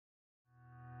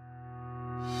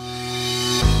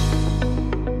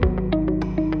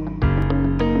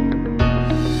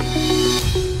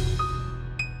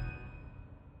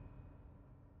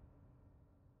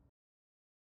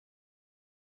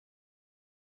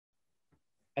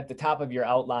at the top of your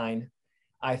outline,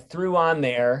 I threw on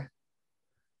there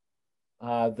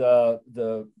the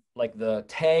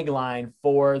tagline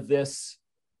for this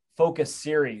Focus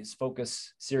Series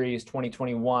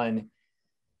 2021.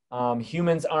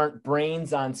 Humans aren't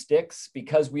brains on sticks.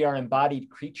 Because we are embodied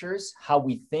creatures, how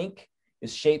we think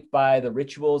is shaped by the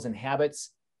rituals and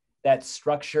habits that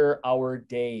structure our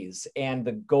days. And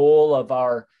the goal of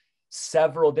our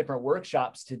several different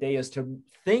workshops today is to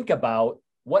think about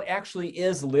what actually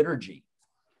is liturgy.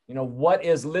 What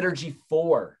is liturgy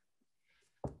for?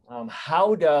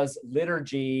 How does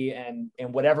liturgy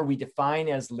and whatever we define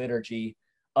as liturgy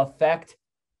affect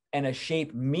and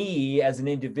shape me as an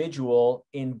individual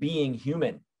in being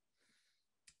human?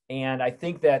 And I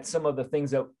think that some of the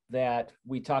things that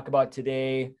we talk about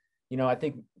today, I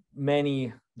think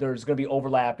there's going to be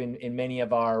overlap in many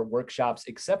of our workshops,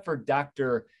 except for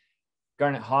Dr.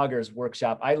 Garnet Hager's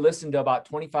workshop. I listened to about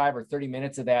 25 or 30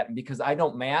 minutes of that, and because I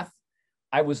don't math,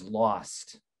 I was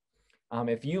lost.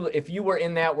 If you were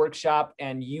in that workshop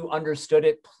and you understood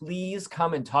it, please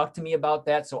come and talk to me about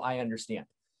that so I understand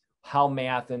how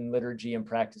math and liturgy and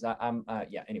practice.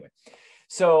 Anyway.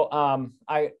 So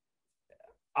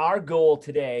our goal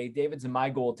today, David's and my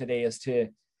goal today, is to,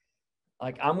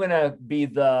 I'm gonna be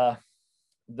the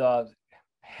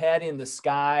head in the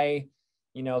sky,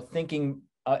 thinking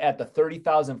at the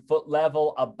 30,000 foot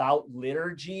level about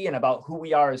liturgy and about who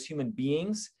we are as human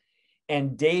beings.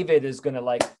 And David is going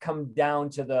to come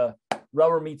down to the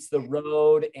rubber meets the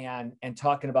road and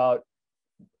talking about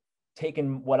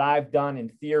taking what I've done in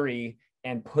theory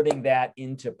and putting that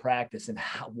into practice, and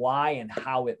why and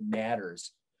how it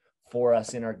matters for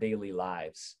us in our daily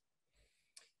lives.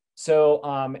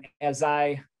 So as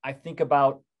I think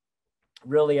about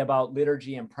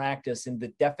liturgy and practice and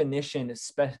the definition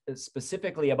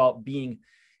specifically about being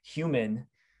human,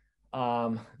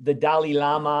 the Dalai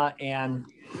Lama and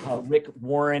Rick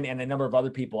Warren and a number of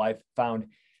other people I've found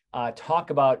talk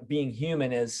about being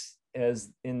human as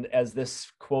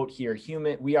this quote here: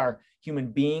 we are human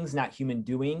beings, not human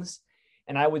doings.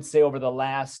 And I would say over the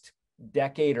last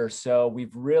decade or so,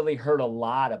 we've really heard a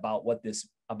lot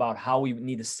about how we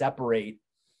need to separate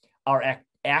our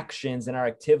actions and our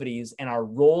activities and our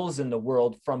roles in the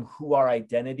world from who our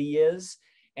identity is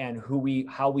and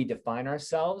how we define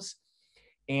ourselves.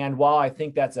 And while I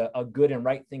think that's a good and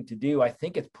right thing to do, I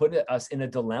think it's put us in a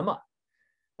dilemma.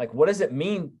 What does it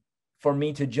mean for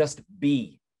me to just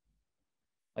be?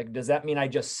 Does that mean I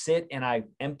just sit and I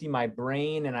empty my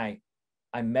brain and I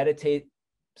meditate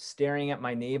staring at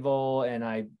my navel and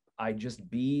I just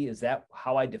be? Is that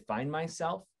how I define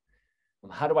myself?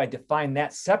 How do I define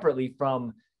that separately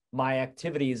from my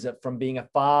activities, from being a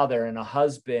father and a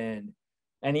husband,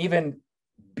 and even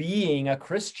being a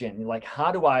Christian?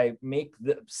 How do I make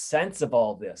the sense of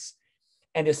all this?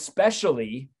 And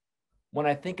especially when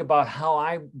I think about how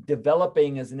I'm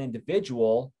developing as an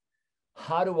individual,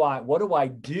 what do I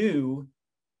do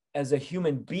as a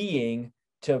human being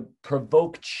to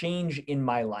provoke change in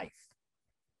my life?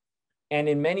 And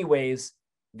in many ways,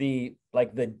 the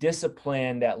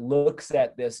discipline that looks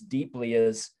at this deeply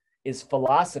is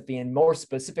philosophy, and more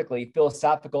specifically,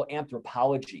 philosophical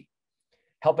anthropology,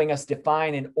 helping us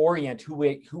define and orient who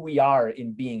we are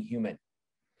in being human.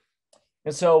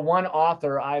 And so one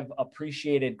author I've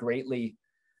appreciated greatly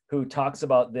who talks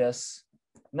about this,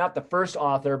 not the first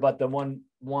author, but the one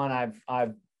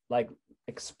I've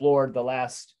explored the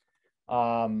last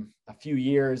a few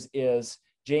years, is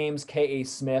James K.A.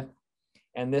 Smith.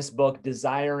 And this book,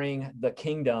 Desiring the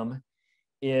Kingdom,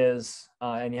 is,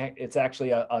 and it's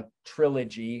actually a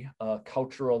trilogy,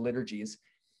 cultural liturgies.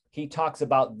 He talks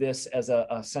about this as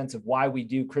a sense of why we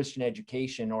do Christian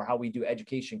education, or how we do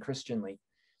education Christianly.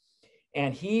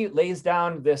 And he lays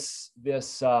down these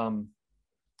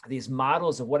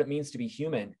models of what it means to be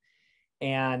human.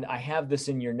 And I have this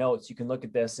in your notes. You can look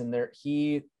at this. And there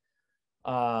he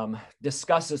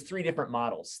discusses three different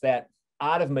models that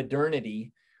out of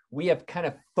modernity, we have kind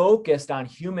of focused on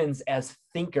humans as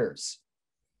thinkers.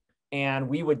 And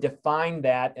we would define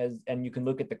that as, and you can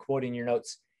look at the quote in your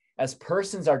notes, as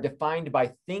persons are defined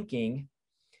by thinking,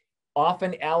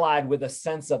 often allied with a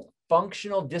sense of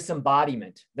functional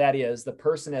disembodiment. That is, the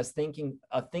person as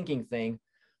a thinking thing,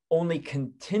 only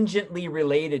contingently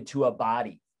related to a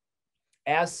body.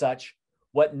 As such,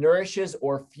 what nourishes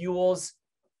or fuels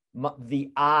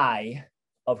the I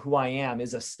of who I am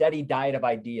is a steady diet of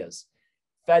ideas,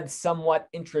 fed somewhat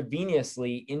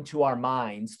intravenously into our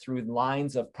minds through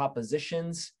lines of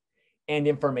propositions and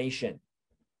information.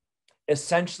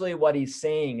 Essentially, what he's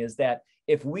saying is that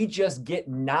if we just get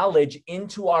knowledge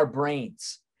into our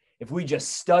brains, if we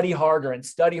just study harder and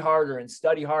study harder and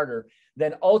study harder,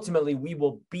 then ultimately we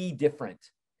will be different.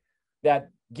 That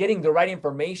getting the right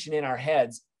information in our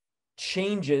heads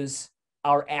changes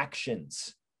our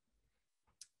actions.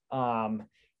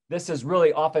 This is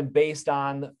really often based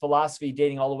on philosophy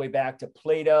dating all the way back to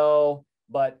Plato,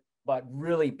 but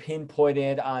really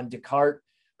pinpointed on Descartes,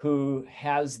 who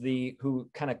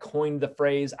kind of coined the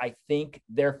phrase, "I think,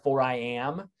 therefore I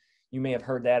am." You may have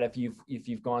heard that if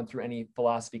you've gone through any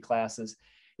philosophy classes.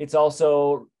 It's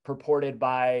also purported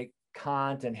by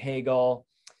Kant and Hegel,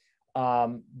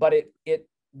 but it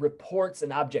reports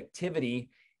an objectivity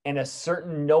and a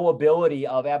certain knowability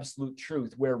of absolute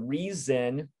truth, where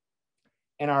reason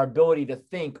and our ability to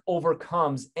think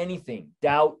overcomes anything,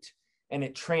 doubt, and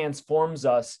it transforms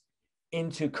us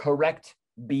into correct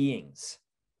beings.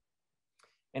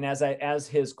 And as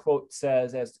his quote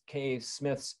says, as K.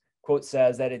 Smith's quote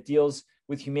says, that it deals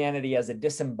with humanity as a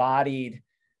disembodied,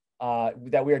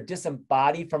 that we are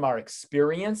disembodied from our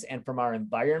experience and from our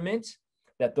environment,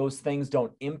 that those things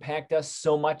don't impact us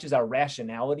so much as our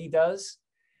rationality does.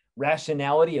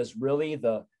 Rationality is really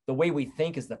the way we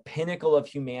think is the pinnacle of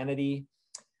humanity.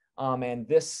 And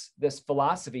this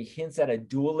philosophy hints at a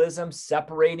dualism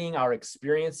separating our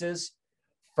experiences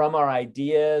from our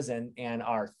ideas and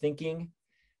our thinking.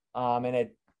 And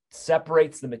it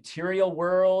separates the material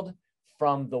world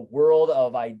from the world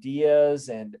of ideas,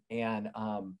 and it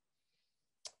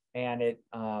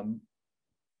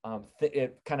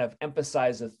kind of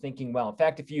emphasizes thinking well. In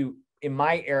fact, in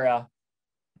my era,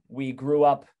 we grew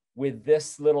up with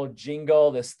this little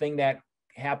jingle, this thing that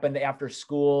happened after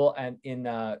school and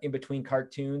in between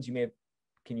cartoons.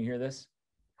 Can you hear this?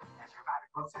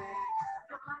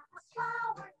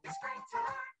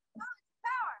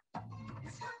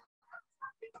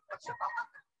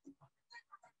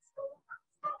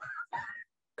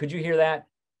 Could you hear that?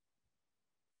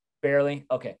 Barely?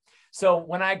 Okay. So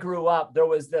when I grew up, there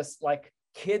was this like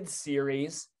kids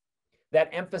series that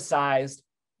emphasized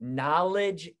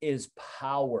knowledge is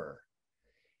power.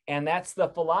 And that's the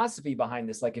philosophy behind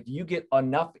this. Like if you get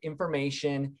enough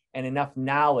information and enough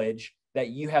knowledge, that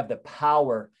you have the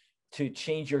power to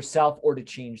change yourself or to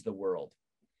change the world.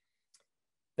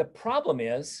 The problem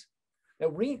is that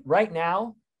right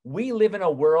now, we live in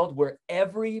a world where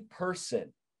every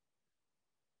person,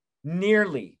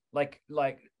 nearly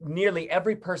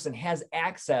every person, has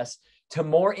access to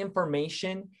more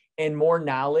information and more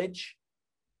knowledge,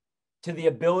 to the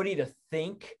ability to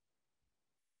think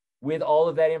with all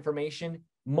of that information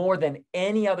more than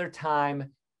any other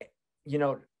time.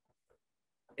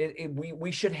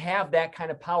 We should have that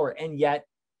kind of power, and yet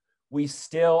we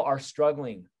still are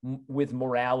struggling with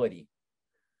morality,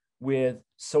 with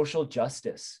social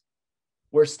justice.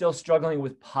 We're still struggling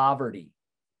with poverty.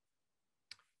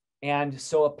 And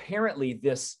so apparently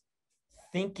this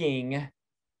thinking,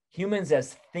 humans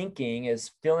as thinking,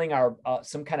 is filling our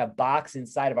some kind of box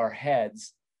inside of our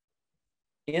heads,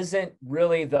 isn't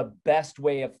really the best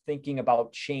way of thinking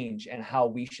about change and how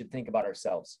we should think about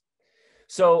ourselves.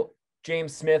 So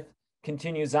James Smith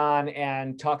continues on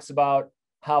and talks about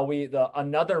how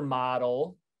another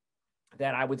model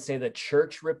that I would say the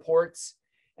church reports,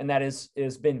 and that has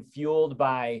been fueled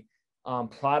by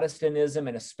Protestantism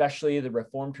and especially the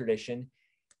Reformed tradition,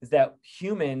 is that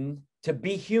to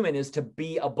be human is to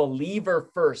be a believer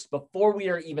first before we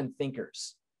are even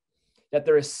thinkers. That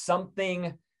there is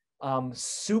something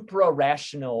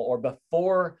supra-rational or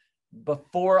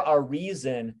before our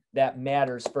reason that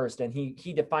matters first. And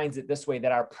he defines it this way,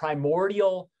 that our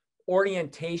primordial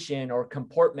orientation or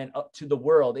comportment up to the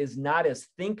world is not as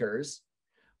thinkers,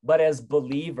 but as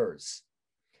believers.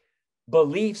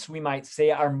 Beliefs, we might say,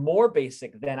 are more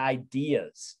basic than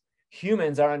ideas.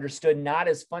 Humans are understood not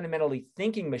as fundamentally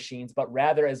thinking machines, but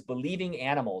rather as believing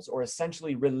animals, or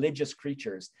essentially religious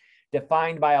creatures,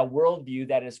 defined by a worldview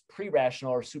that is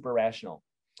pre-rational or super-rational.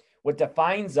 What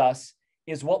defines us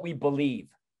is what we believe,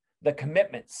 the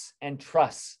commitments and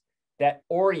trusts that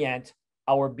orient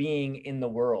our being in the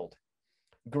world.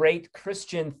 Great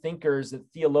Christian thinkers and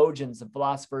theologians and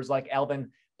philosophers like Alvin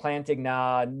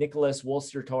Plantinga, Nicholas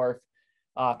Wolstertorff,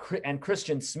 and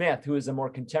Christian Smith, who is a more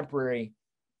contemporary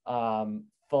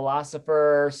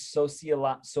philosopher,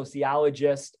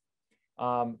 sociologist.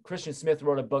 Christian Smith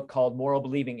wrote a book called Moral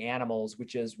Believing Animals,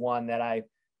 which is one that I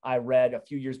read a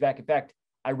few years back. In fact,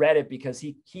 I read it because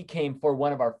he came for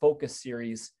one of our focus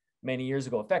series many years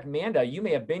ago. In fact, Amanda, you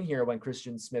may have been here when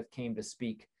Christian Smith came to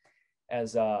speak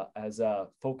as a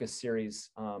focus series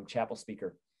chapel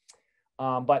speaker.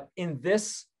 But in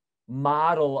this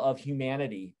model of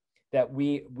humanity, that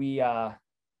we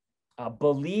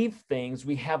believe things,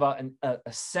 we have an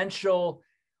essential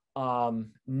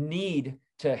need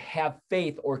to have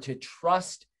faith or to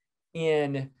trust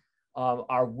in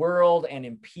our world and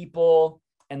in people.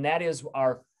 And that is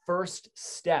our first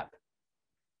step.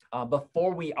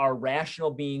 Before we are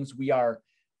rational beings, we are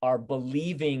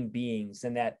believing beings,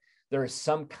 and that there is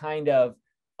some kind of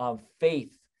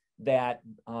faith that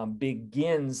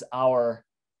begins our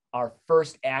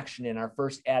first action and our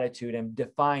first attitude and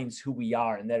defines who we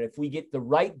are. And that if we get the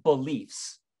right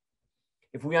beliefs,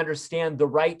 if we understand the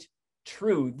right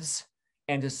truths,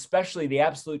 and especially the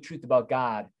absolute truth about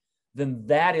God, then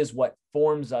that is what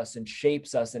forms us and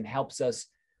shapes us and helps us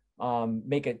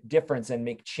make a difference and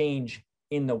make change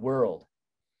in the world.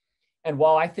 And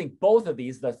while I think both of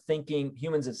these, the thinking,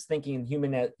 humans as thinking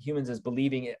and humans as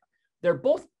believing, they're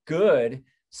both good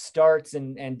starts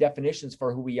and definitions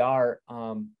for who we are.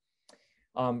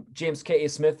 James K. A.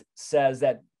 Smith says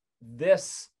that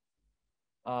this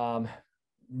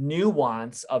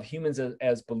nuance of humans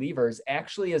as believers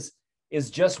actually is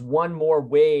just one more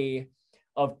way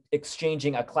of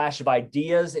exchanging a clash of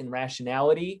ideas and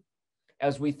rationality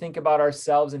as we think about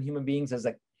ourselves and human beings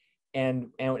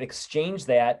and exchange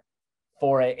that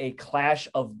for a clash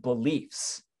of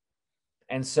beliefs.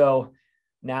 And so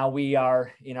now we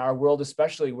are, in our world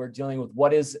especially, we're dealing with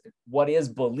what is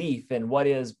belief and what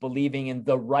is believing in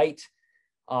the right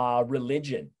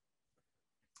religion.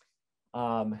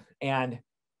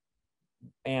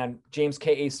 And James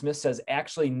K. A. Smith says,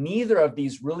 actually, neither of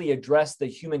these really address the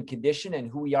human condition and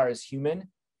who we are as human,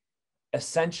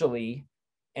 essentially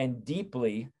and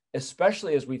deeply,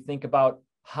 especially as we think about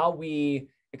how we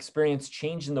experience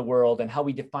change in the world and how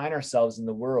we define ourselves in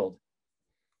the world.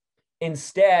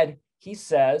 Instead, he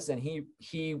says, and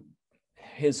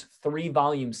his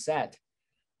 3-volume set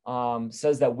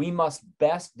says that we must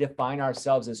best define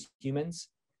ourselves as humans,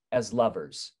 as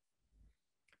lovers.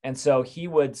 And so he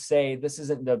would say, this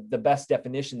isn't the best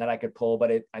definition that I could pull,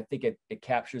 but I think it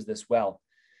captures this well,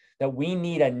 that we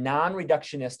need a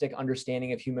non-reductionistic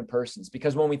understanding of human persons.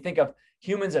 Because when we think of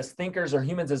humans as thinkers or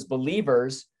humans as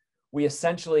believers, we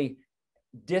essentially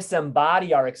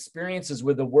disembody our experiences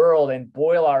with the world and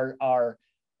boil our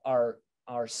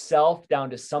self down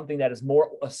to something that is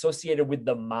more associated with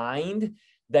the mind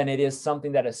than it is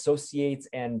something that associates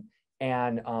and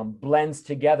blends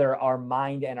together our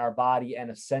mind and our body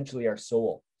and essentially our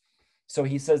soul. So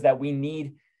he says that we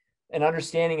need an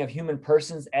understanding of human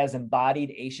persons as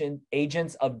embodied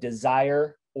agents of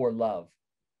desire or love.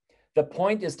 The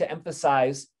point is to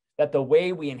emphasize that the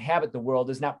way we inhabit the world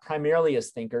is not primarily as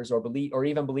thinkers or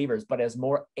even believers, but as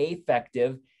more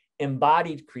affective,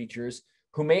 embodied creatures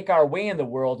who make our way in the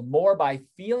world more by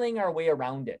feeling our way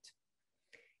around it.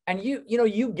 And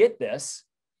you get this.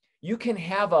 You can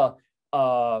have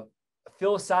a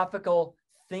philosophical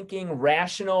thinking,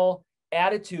 rational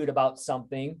attitude about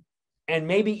something, and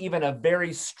maybe even a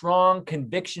very strong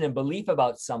conviction and belief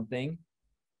about something.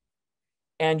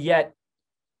 And yet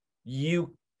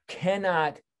you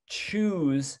cannot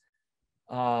choose,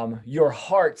 your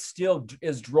heart still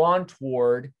is drawn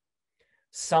toward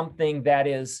something that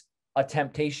is a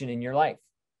temptation in your life.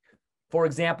 For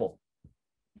example,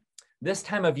 this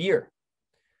time of year,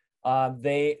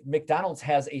 McDonald's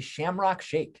has a Shamrock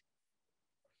Shake.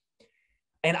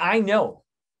 And I know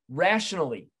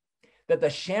rationally that the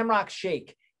Shamrock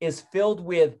Shake is filled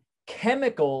with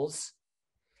chemicals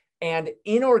and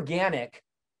inorganic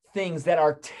things that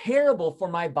are terrible for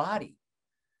my body.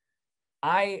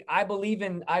 I believe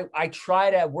I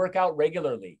try to work out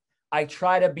regularly. I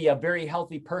try to be a very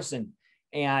healthy person.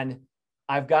 And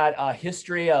I've got a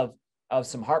history of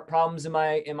some heart problems in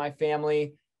my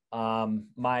family.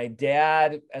 My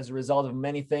dad, as a result of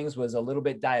many things, was a little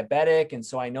bit diabetic. And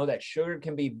so I know that sugar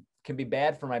can be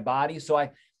bad for my body. So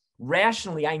I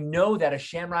know that a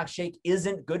Shamrock Shake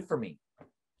isn't good for me.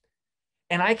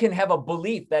 And I can have a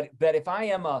belief that if I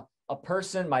am a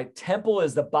person, my temple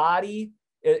is the body,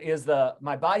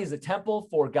 my body is a temple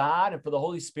for God and for the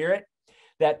Holy Spirit,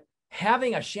 that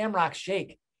having a Shamrock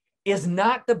Shake is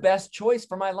not the best choice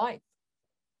for my life.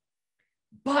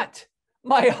 But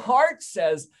my heart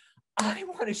says, I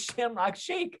want a Shamrock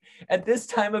Shake at this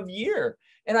time of year.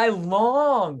 And I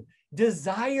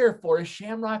desire for a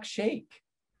Shamrock Shake.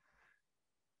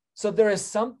 So there is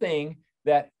something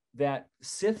that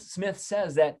Smith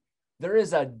says, that there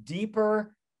is a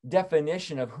deeper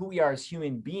definition of who we are as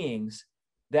human beings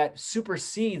that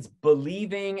supersedes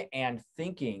believing and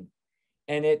thinking.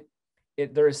 And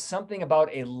there is something about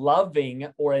a loving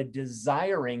or a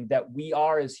desiring that we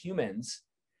are as humans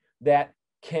that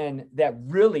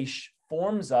really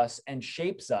forms us and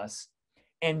shapes us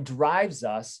and drives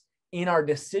us in our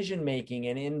decision making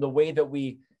and in the way that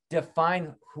we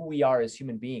define who we are as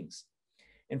human beings.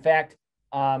 In fact,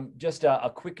 just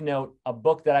a quick note, a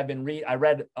book that I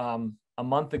read a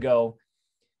month ago,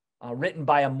 written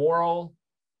by a moral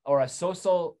or a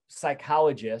social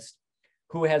psychologist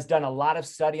who has done a lot of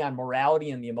study on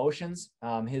morality and the emotions.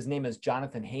 His name is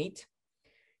Jonathan Haidt,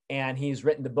 and he's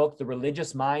written the book, The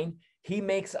Religious Mind. He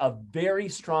makes a very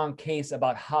strong case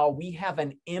about how we have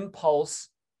an impulse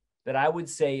that I would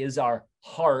say is our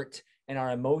heart and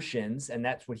our emotions, and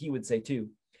that's what he would say too.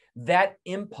 That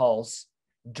impulse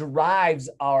drives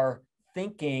our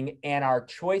thinking and our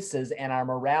choices and our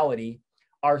morality,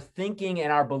 our thinking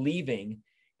and our believing.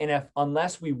 And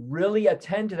unless we really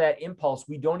attend to that impulse,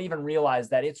 we don't even realize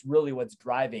that it's really what's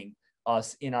driving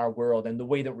us in our world and the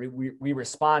way that we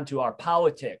respond to our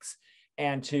politics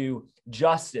and to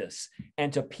justice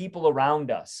and to people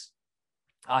around us.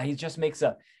 He just makes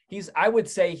I would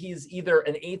say he's either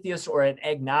an atheist or an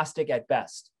agnostic at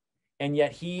best. And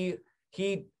yet he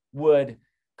would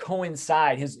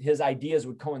coincide, his ideas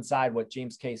would coincide what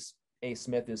James K. A.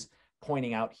 Smith is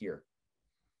pointing out here.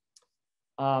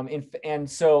 And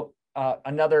so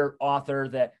another author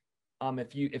that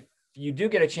if you do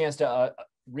get a chance to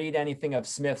read anything of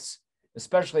Smith's,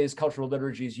 especially his cultural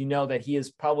liturgies, you know that he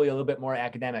is probably a little bit more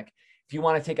academic. If you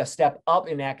want to take a step up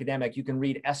in academic, you can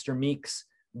read Esther Meek's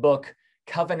book,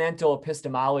 Covenantal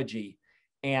Epistemology.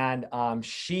 And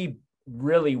she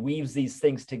really weaves these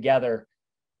things together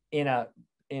in a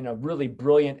really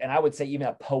brilliant, and I would say even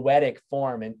a poetic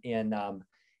form in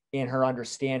her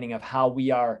understanding of how we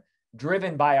are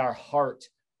driven by our heart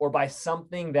or by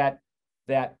something that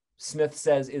Smith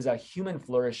says is a human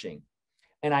flourishing,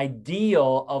 an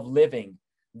ideal of living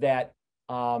that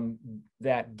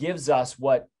gives us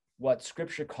what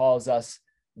Scripture calls us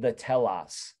the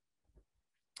telos.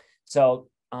 So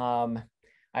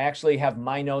I actually have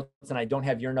my notes and I don't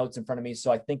have your notes in front of me.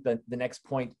 So I think the next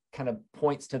point kind of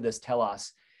points to this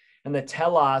telos. And the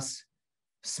telos,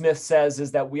 Smith says,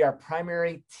 is that we are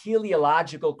primary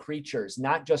teleological creatures,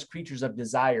 not just creatures of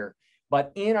desire,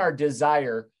 but in our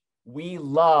desire, we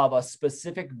love a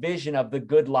specific vision of the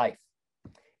good life,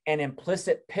 an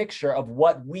implicit picture of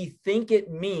what we think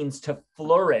it means to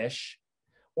flourish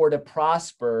or to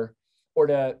prosper or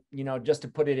to, just to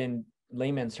put it in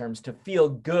layman's terms, to feel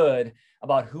good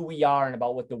about who we are and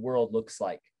about what the world looks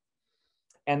like.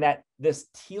 And that this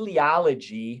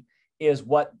teleology is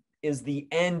what is the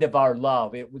end of our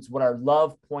love. It was what our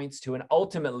love points to. And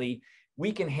ultimately,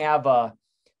 we can have a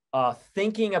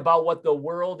thinking about what the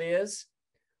world is,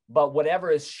 but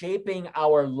whatever is shaping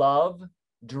our love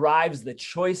drives the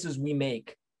choices we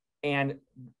make and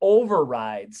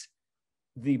overrides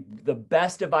the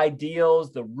best of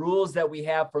ideals, the rules that we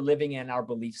have for living in our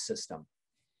belief system.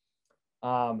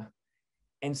 And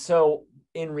so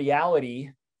in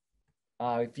reality,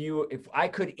 if I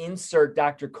could insert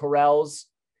Dr. Correll's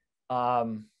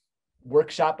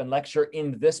workshop and lecture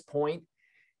in this point,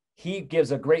 he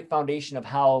gives a great foundation of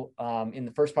how, in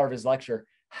the first part of his lecture,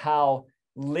 how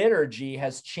liturgy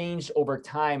has changed over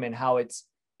time and how it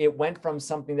went from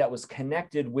something that was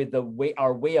connected with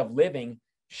our way of living,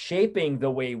 shaping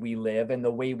the way we live and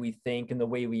the way we think and the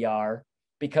way we are,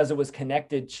 because it was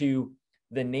connected to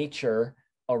the nature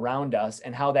around us,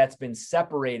 and how that's been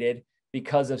separated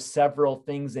because of several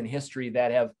things in history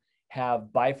that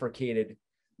have bifurcated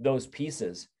those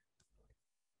pieces,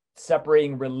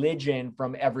 separating religion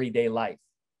from everyday life,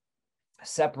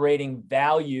 separating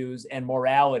values and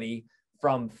morality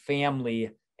from family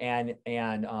and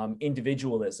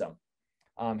individualism.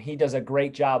 He does a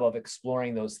great job of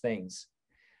exploring those things.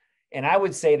 And I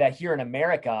would say that here in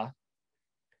America,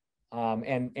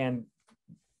 and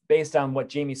based on what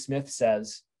Jamie Smith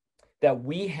says, that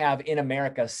we have in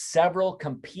America several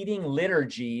competing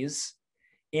liturgies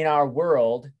in our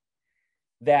world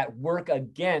that work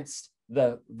against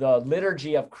the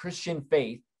liturgy of Christian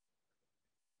faith,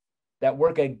 that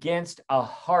work against a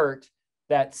heart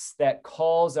that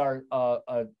calls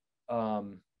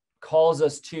calls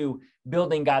us to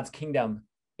building God's kingdom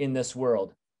in this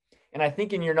world. And I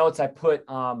think in your notes, I put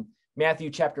Matthew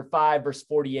chapter 5, verse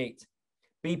 48.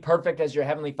 Be perfect as your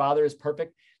heavenly Father is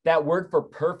perfect. That word for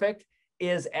perfect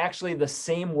is actually the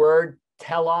same word,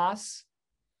 telos,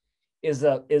 is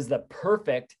the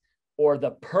perfect or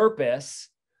the purpose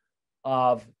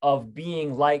of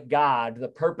being like God, the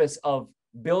purpose of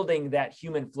building that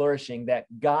human flourishing that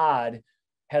God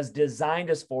has designed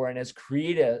us for and has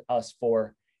created us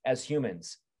for as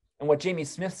humans. And what Jamie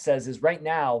Smith says is right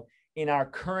now in our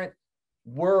current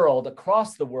world,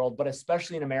 across the world, but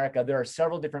especially in America, there are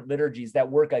several different liturgies that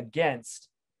work against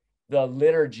the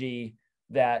liturgy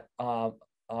that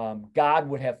God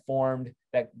would have formed,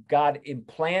 that God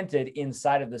implanted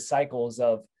inside of the cycles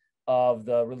of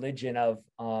the religion of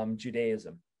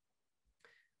Judaism.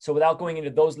 So without going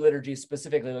into those liturgies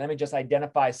specifically, let me just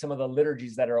identify some of the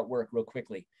liturgies that are at work real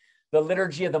quickly. The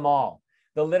liturgy of the mall.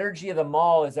 The liturgy of the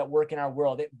mall is at work in our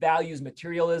world. It values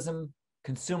materialism,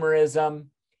 consumerism.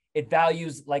 It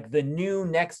values like the new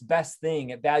next best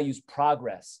thing. It values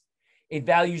progress. It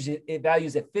values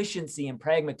efficiency and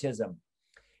pragmatism.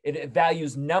 It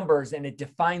values numbers, and it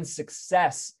defines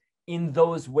success in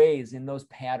those ways, in those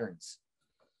patterns.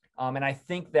 And I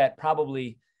think that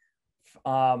probably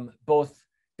both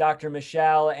Dr.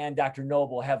 Michelle and Dr.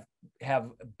 Noble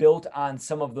have built on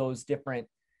some of those different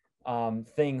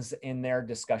things in their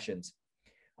discussions.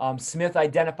 Smith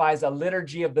identifies a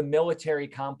liturgy of the military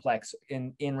complex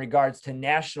in regards to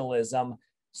nationalism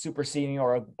superseding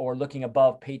or looking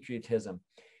above patriotism.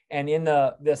 And in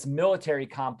this military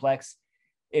complex,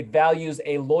 it values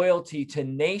a loyalty to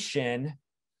nation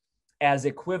as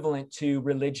equivalent to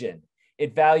religion.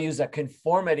 It values a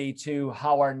conformity to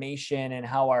how our nation and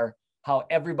how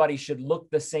everybody should look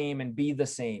the same and be the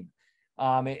same.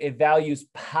 It values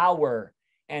power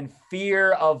and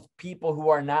fear of people who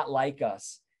are not like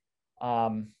us.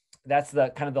 That's the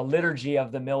kind of the liturgy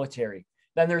of the military.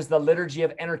 Then there's the liturgy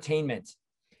of entertainment.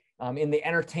 In the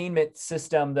entertainment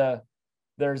system,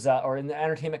 or in the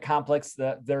entertainment complex,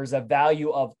 there's a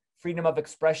value of freedom of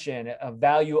expression, a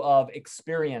value of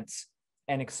experience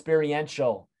and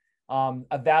experiential,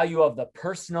 a value of the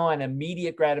personal and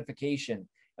immediate gratification,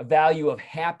 a value of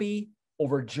happy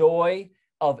over joy,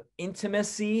 of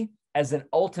intimacy as an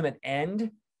ultimate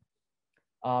end.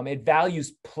 It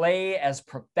values play as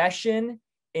profession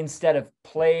instead of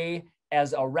play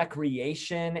as a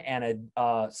recreation and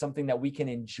something that we can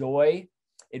enjoy.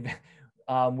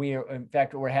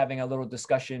 We're having a little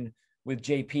discussion with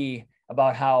JP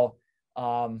about how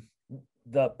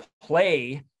the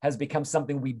play has become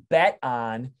something we bet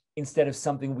on instead of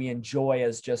something we enjoy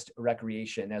as just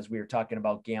recreation, as we were talking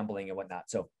about gambling and whatnot.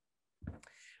 So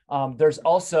there's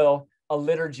also a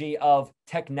liturgy of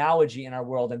technology in our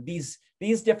world. And these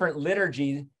different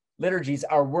liturgies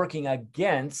are working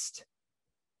against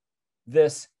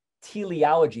this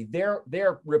teleology.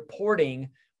 They're reporting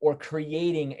or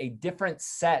creating a different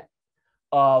set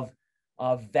of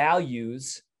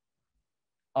values,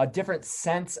 a different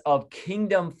sense of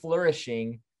kingdom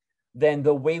flourishing than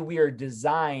the way we are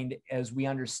designed as we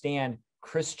understand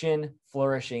Christian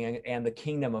flourishing and the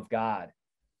kingdom of God.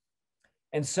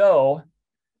 And so,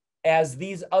 as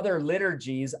these other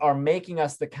liturgies are making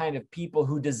us the kind of people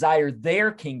who desire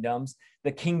their kingdoms,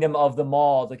 the kingdom of the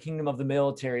mall, the kingdom of the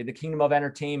military, the kingdom of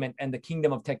entertainment, and the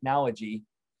kingdom of technology,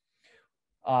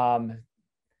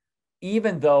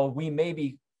 even though we may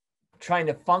be trying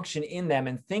to function in them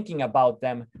and thinking about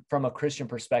them from a Christian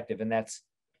perspective. And that's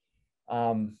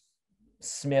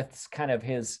Smith's kind of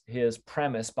his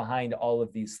premise behind all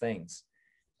of these things.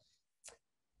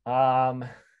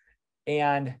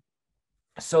 And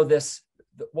so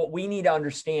what we need to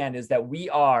understand is that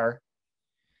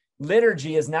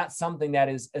liturgy is not something that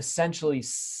is essentially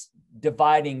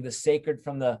dividing the sacred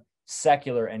from the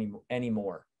secular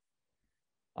anymore.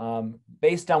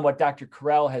 Based on what Dr.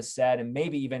 Carell has said, and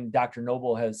maybe even Dr.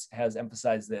 Noble has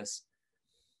emphasized this,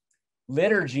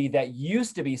 liturgy that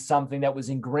used to be something that was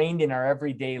ingrained in our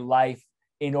everyday life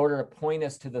in order to point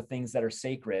us to the things that are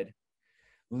sacred,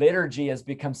 liturgy has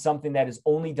become something that is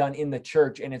only done in the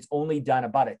church, and it's only done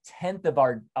about 1/10 of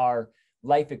our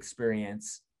life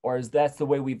experience, or that's the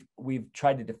way we've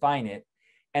tried to define it.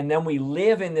 And then we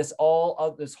live in this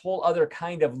whole other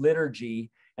kind of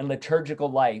liturgy and liturgical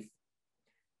life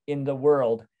in the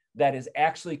world that is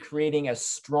actually creating a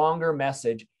stronger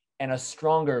message and a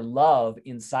stronger love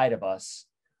inside of us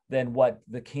than what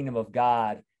the kingdom of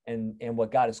God and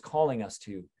what God is calling us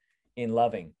to in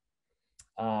loving.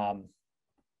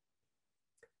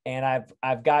 And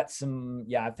I've got some,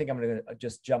 I think I'm going to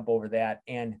just jump over that.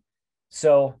 And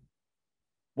so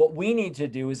what we need to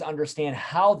do is understand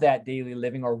how that daily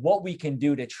living, or what we can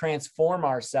do to transform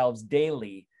ourselves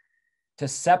daily to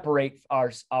separate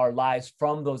our lives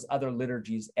from those other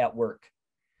liturgies at work.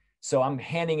 So I'm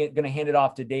going to hand it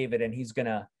off to David, and he's going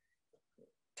to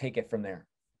take it from there.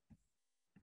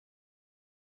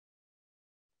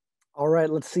 All right,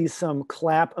 let's see some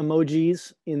clap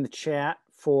emojis in the chat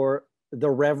for the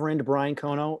Reverend Brian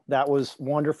Kono. That was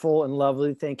wonderful and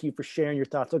lovely. Thank you for sharing your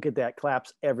thoughts. Look at that,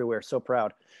 claps everywhere. So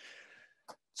proud.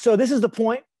 So this is the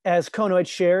point, as Kono had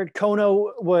shared.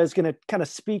 Kono was going to kind of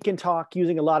speak and talk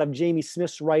using a lot of Jamie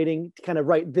Smith's writing to kind of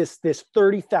write this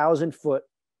 30,000 foot,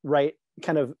 right,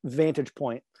 kind of vantage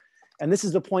point. And this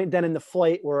is the point then in the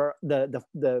flight where the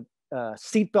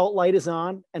seatbelt light is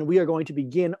on, and we are going to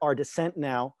begin our descent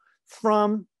now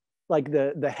from like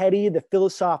the heady, the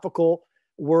philosophical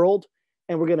world.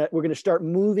 And we're gonna start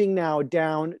moving now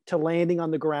down to landing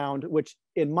on the ground, which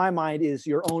in my mind is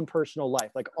your own personal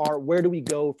life. Like, where do we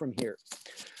go from here?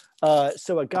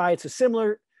 So it's a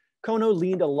similar. Kono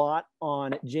leaned a lot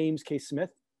on James K.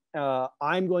 Smith.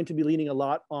 I'm going to be leaning a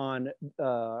lot on,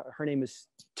 her name is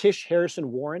Tish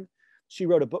Harrison Warren. She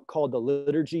wrote a book called The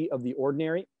Liturgy of the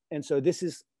Ordinary. And so this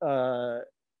is,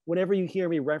 whenever you hear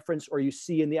me reference or you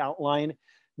see in the outline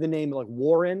the name like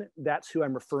Warren, that's who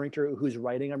I'm referring to, whose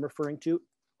writing I'm referring to.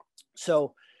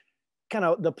 So kind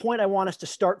of the point I want us to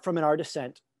start from in our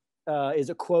descent is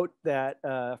a quote that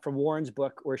from Warren's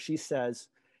book, where she says,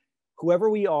 "Whoever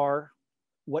we are,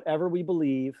 whatever we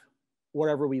believe,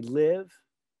 wherever we live,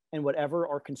 and whatever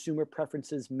our consumer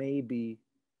preferences may be,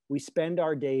 we spend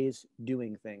our days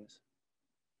doing things.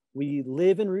 We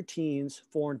live in routines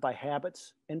formed by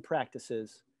habits and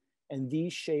practices, and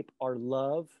these shape our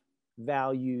love,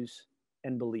 values,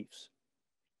 and beliefs."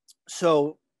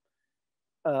 So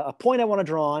a point I want to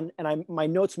draw on, and my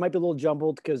notes might be a little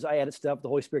jumbled because I added stuff, the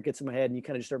Holy Spirit gets in my head, and you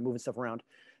kind of just start moving stuff around.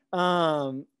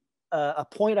 A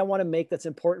point I want to make that's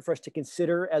important for us to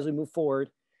consider as we move forward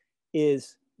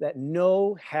is that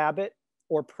no habit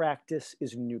or practice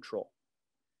is neutral.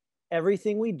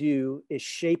 Everything we do is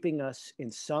shaping us in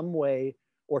some way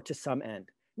or to some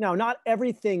end. Now, not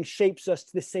everything shapes us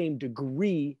to the same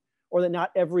degree, or that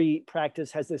not every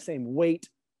practice has the same weight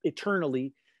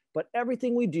eternally, but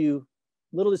everything we do,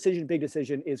 little decision, big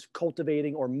decision, is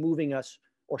cultivating or moving us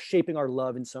or shaping our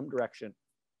love in some direction.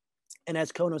 And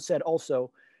as Kono said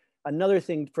also, another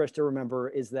thing for us to remember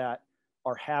is that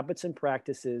our habits and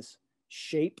practices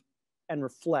shape and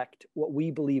reflect what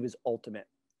we believe is ultimate,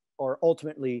 or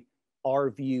ultimately our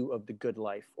view of the good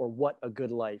life, or what a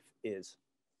good life is.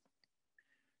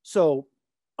 So,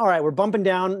 all right, we're bumping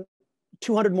down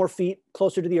 200 more feet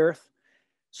closer to the earth.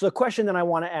 So the question that I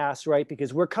want to ask, right,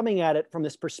 because we're coming at it from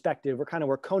this perspective, we're kind of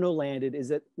where Kono landed, is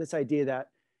that this idea that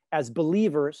as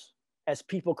believers, as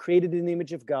people created in the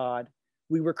image of God,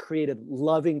 we were created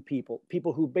loving people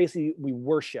who basically we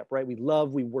worship, right? We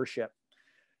love, we worship.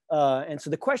 And so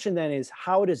the question then is,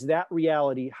 how does that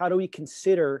reality, how do we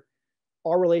consider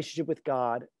our relationship with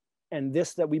God and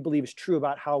this that we believe is true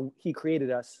about how he created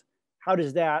us, how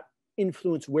does that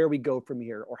influence where we go from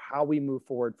here, or how we move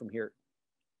forward from here?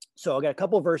 So I got a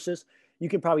couple of verses. You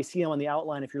can probably see them on the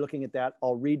outline if you're looking at that.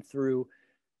 I'll read through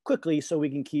quickly so we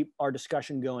can keep our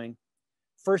discussion going.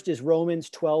 First is Romans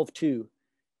 12:2.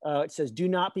 It says, "Do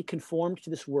not be conformed to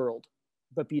this world,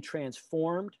 but be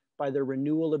transformed by the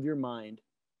renewal of your mind,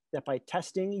 that by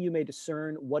testing you may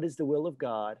discern what is the will of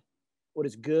God, what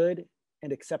is good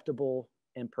and acceptable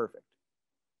and perfect."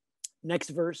 Next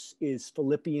verse is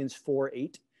Philippians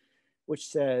 4:8, which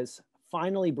says,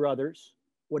 "Finally, brothers,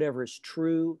 whatever is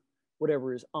true,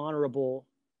 whatever is honorable,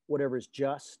 whatever is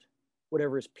just,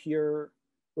 whatever is pure,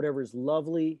 whatever is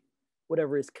lovely,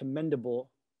 whatever is commendable,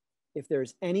 if there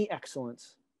is any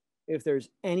excellence, if there's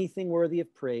anything worthy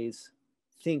of praise,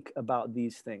 think about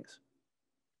these things."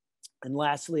 And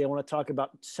lastly, I want to talk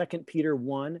about 2 Peter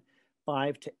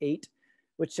 1:5-8,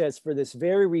 which says, "For this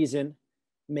very reason,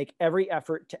 make every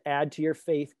effort to add to your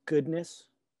faith goodness,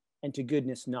 and to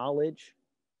goodness knowledge,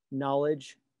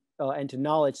 and to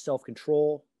knowledge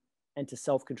self-control, and to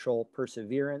self-control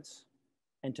perseverance,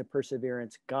 and to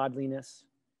perseverance godliness,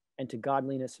 and to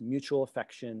godliness mutual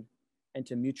affection, and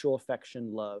to mutual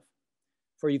affection love.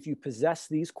 For if you possess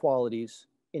these qualities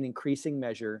in increasing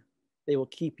measure, they will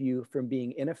keep you from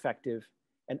being ineffective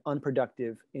and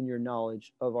unproductive in your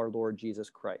knowledge of our Lord Jesus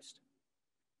Christ."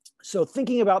 So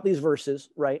thinking about these verses,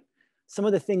 right, some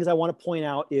of the things I want to point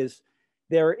out is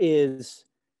there is,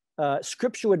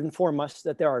 Scripture would inform us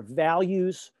that there are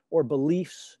values or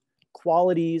beliefs,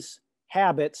 qualities,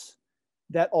 habits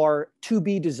that are to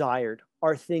be desired,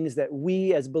 are things that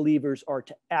we as believers are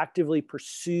to actively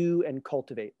pursue and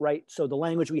cultivate, right? So the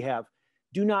language we have,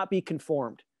 do not be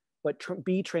conformed, but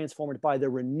be transformed by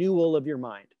the renewal of your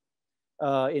mind.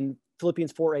 In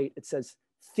Philippians 4:8, it says,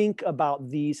 think about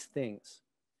these things.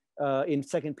 In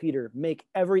 2 Peter, make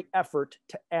every effort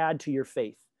to add to your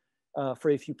faith. For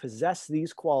if you possess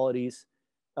these qualities,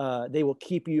 they will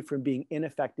keep you from being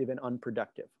ineffective and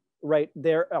unproductive, right?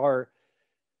 There are,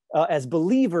 as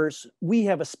believers, we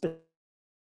have a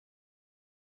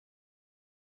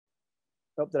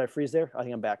oh, did I freeze there? I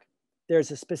think I'm back.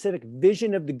 There's a specific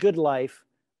vision of the good life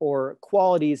or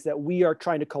qualities that we are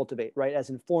trying to cultivate, right? As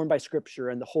informed by Scripture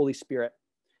and the Holy Spirit.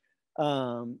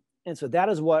 And so that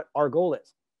is what our goal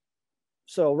is.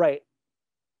 So, right,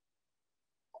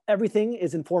 everything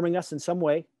is informing us in some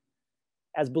way.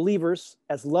 As believers,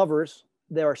 as lovers,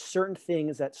 there are certain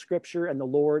things that Scripture and the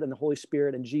Lord and the Holy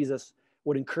Spirit and Jesus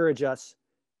would encourage us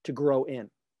to grow in.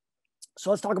 So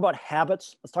let's talk about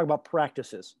habits. Let's talk about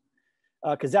practices,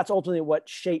 because that's ultimately what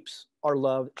shapes our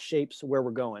love, shapes where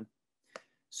we're going.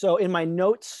 So in my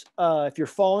notes, if you're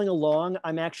following along,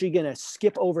 I'm actually going to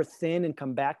skip over thin and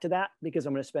come back to that because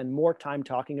I'm going to spend more time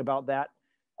talking about that.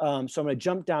 So I'm going to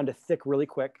jump down to thick really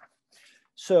quick.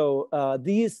 So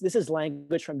this is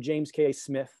language from James K.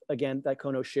 Smith, again, that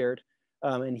Kono shared.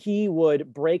 And he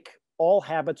would break all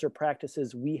habits or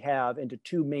practices we have into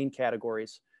two main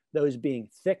categories, those being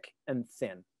thick and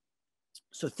thin.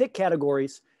 So thick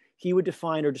categories, he would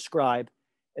define or describe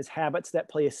as habits that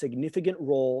play a significant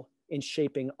role in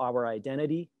shaping our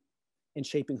identity, in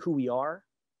shaping who we are.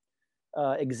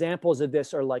 Examples of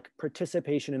this are like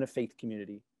participation in a faith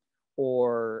community,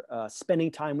 or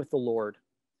spending time with the Lord,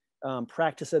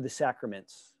 practice of the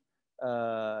sacraments,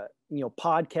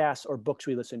 podcasts or books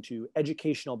we listen to,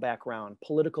 educational background,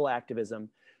 political activism,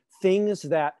 things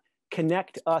that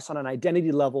connect us on an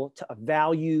identity level to a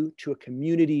value, to a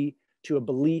community, to a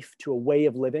belief, to a way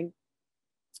of living.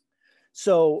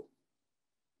 So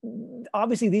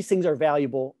obviously these things are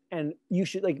valuable, and you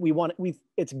should,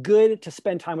 it's good to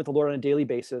spend time with the Lord on a daily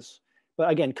basis. But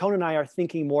again, Conan and I are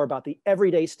thinking more about the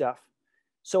everyday stuff.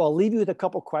 So I'll leave you with a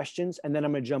couple questions, and then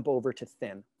I'm going to jump over to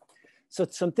thin. So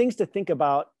some things to think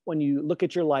about when you look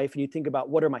at your life and you think about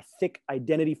what are my thick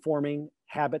identity forming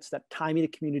habits that tie me to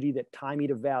community, that tie me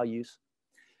to values.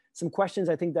 Some questions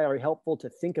I think that are helpful to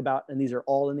think about, and these are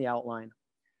all in the outline,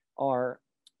 are,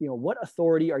 what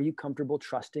authority are you comfortable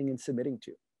trusting and submitting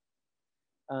to?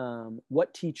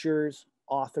 What teachers,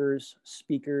 authors,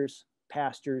 speakers,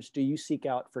 pastors do you seek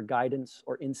out for guidance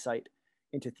or insight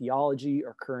into theology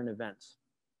or current events?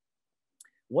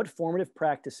 What formative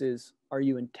practices are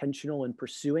you intentional in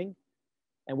pursuing?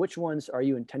 And which ones are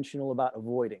you intentional about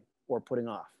avoiding or putting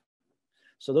off?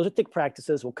 So those are thick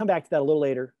practices. We'll come back to that a little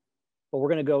later, but we're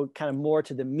going to go kind of more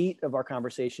to the meat of our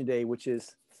conversation today, which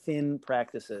is thin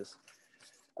practices.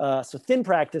 So thin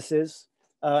practices,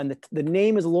 and the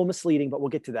name is a little misleading, but we'll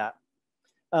get to that.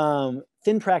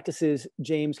 Thin practices,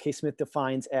 James K. Smith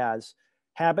defines as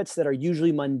habits that are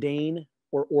usually mundane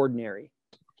or ordinary.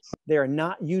 They are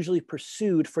not usually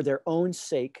pursued for their own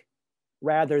sake.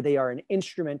 Rather, they are an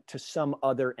instrument to some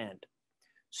other end.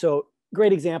 So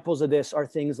great examples of this are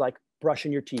things like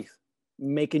brushing your teeth,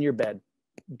 making your bed,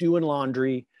 doing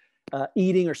laundry,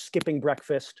 eating or skipping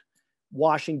breakfast,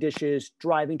 washing dishes,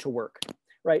 driving to work,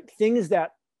 right? Things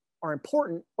that are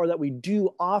important or that we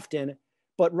do often,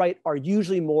 but are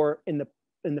usually more in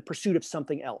the pursuit of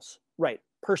something else, right?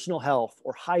 Personal health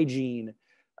or hygiene,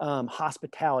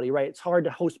 hospitality, right? It's hard to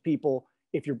host people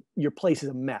if your place is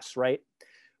a mess, right?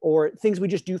 Or things we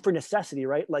just do for necessity,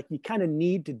 right? Like you kind of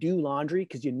need to do laundry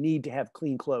because you need to have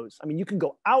clean clothes. I mean, you can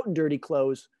go out in dirty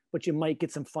clothes, but you might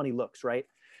get some funny looks, right?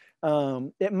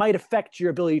 It might affect your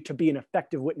ability to be an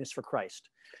effective witness for Christ,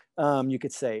 you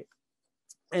could say.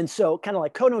 And so kind of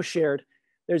like Kono shared,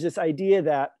 there's this idea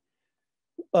that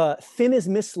thin is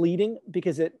misleading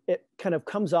because it kind of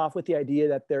comes off with the idea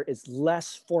that there is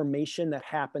less formation that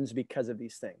happens because of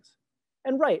these things.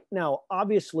 And right now,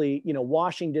 obviously,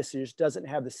 washing dishes doesn't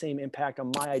have the same impact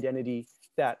on my identity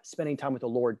that spending time with the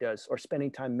Lord does, or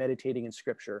spending time meditating in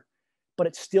Scripture. But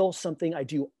it's still something I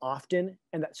do often,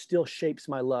 and that still shapes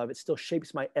my love. It still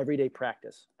shapes my everyday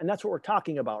practice. And that's what we're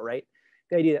talking about, right?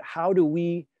 The idea that how do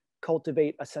we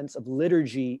cultivate a sense of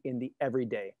liturgy in the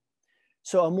everyday?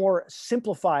 So a more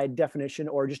simplified definition,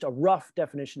 or just a rough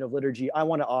definition of liturgy I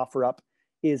want to offer up,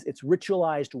 is it's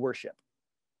ritualized worship.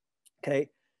 Okay.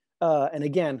 And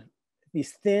again,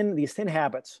 these thin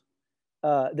habits,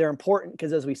 they're important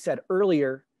because, as we said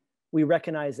earlier, we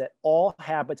recognize that all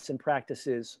habits and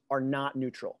practices are not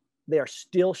neutral. They are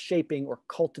still shaping or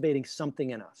cultivating something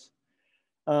in us.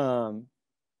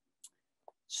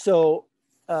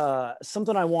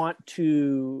 Something I want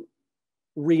to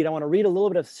read. I want to read a little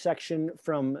bit of section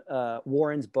from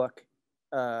Warren's book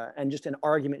and just an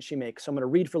argument she makes. So I'm going to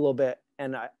read for a little bit,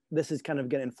 and this is kind of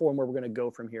going to inform where we're going to go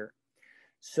from here.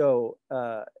 So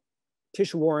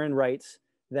Tish Warren writes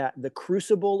that the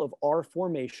crucible of our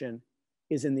formation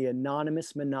is in the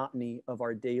anonymous monotony of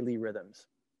our daily rhythms.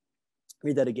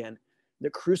 Read that again. The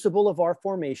crucible of our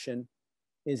formation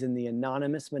is in the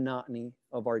anonymous monotony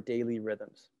of our daily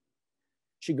rhythms.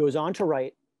 She goes on to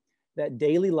write that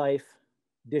daily life,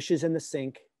 dishes in the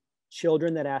sink,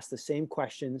 children that ask the same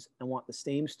questions and want the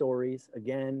same stories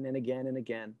again and again and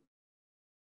again.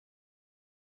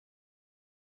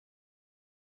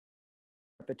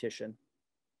 Repetition.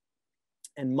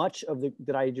 And much of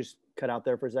did I just cut out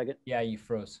there for a second? Yeah, you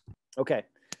froze. Okay.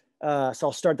 So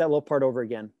I'll start that little part over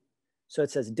again. So it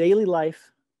says daily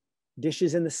life,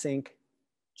 dishes in the sink,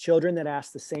 children that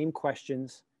ask the same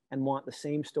questions and want the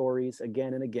same stories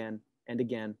again and again and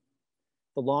again.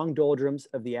 The long doldrums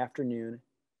of the afternoon,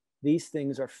 these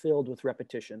things are filled with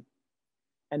repetition.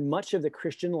 And much of the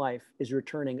Christian life is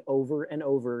returning over and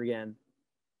over again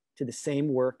to the same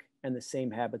work and the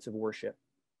same habits of worship.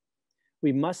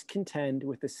 We must contend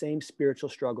with the same spiritual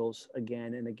struggles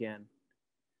again and again.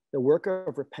 The work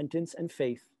of repentance and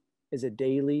faith is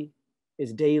daily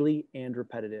and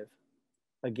repetitive.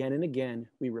 Again and again,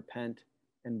 we repent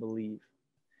and believe.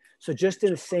 So just in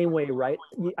the same way, right?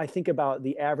 I think about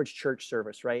the average church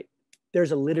service, right?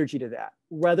 There's a liturgy to that.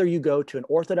 Whether you go to an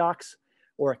Orthodox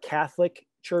or a Catholic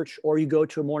church, or you go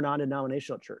to a more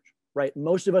non-denominational church, right?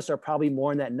 Most of us are probably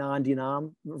more in that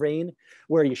non-denom vein,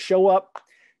 where you show up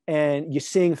and you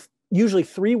sing usually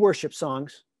 3 worship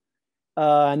songs,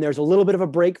 and there's a little bit of a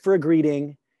break for a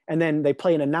greeting, and then they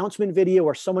play an announcement video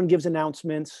where someone gives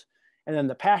announcements, and then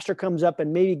the pastor comes up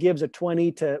and maybe gives a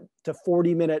 20 to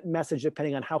 40 minute message,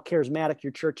 depending on how charismatic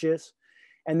your church is.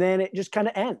 And then it just kind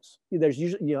of ends. There's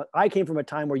usually, I came from a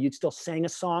time where you'd still sang a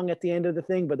song at the end of the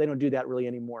thing, but they don't do that really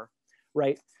anymore,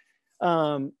 right?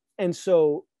 And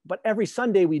so, but every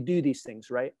Sunday we do these things,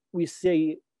 right? We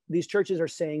say, these churches are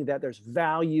saying that there's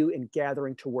value in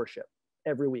gathering to worship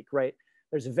every week, right?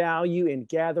 There's value in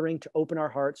gathering to open our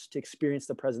hearts to experience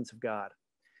the presence of God.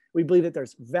 We believe that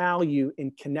there's value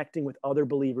in connecting with other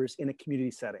believers in a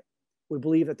community setting. We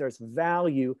believe that there's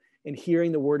value in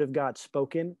hearing the word of God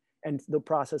spoken and the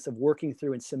process of working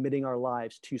through and submitting our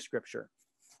lives to Scripture.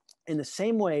 In the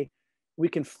same way, we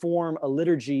can form a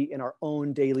liturgy in our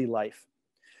own daily life.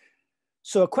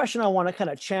 So a question I want to kind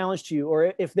of challenge to you,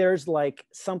 or if there's like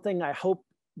something I hope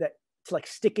that to like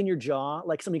stick in your jaw,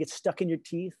 like something gets stuck in your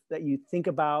teeth that you think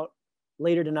about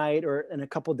later tonight or in a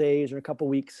couple days or a couple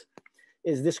weeks,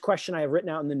 is this question I have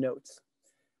written out in the notes.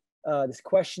 This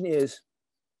question is,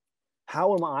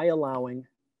 how am I allowing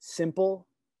simple,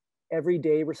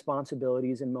 everyday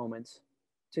responsibilities and moments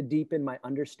to deepen my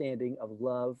understanding of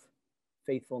love,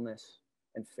 faithfulness,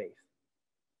 and faith?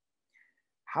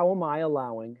 How am I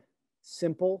allowing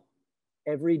simple,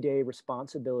 everyday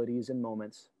responsibilities and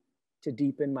moments to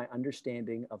deepen my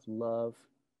understanding of love,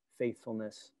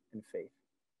 faithfulness, and faith?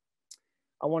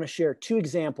 I want to share 2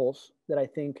 examples that I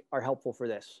think are helpful for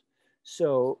this.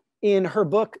 So in her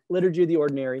book, Liturgy of the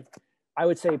Ordinary, I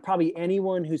would say probably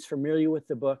anyone who's familiar with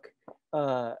the book,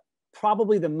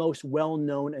 probably the most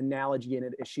well-known analogy in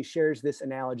it is she shares this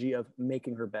analogy of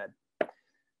making her bed.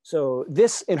 So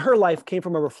this in her life came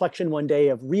from a reflection one day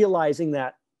of realizing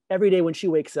that every day when she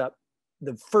wakes up,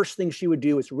 the first thing she would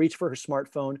do is reach for her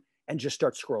smartphone and just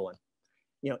start scrolling.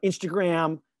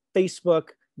 Instagram, Facebook,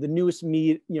 the newest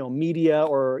media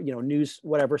or news,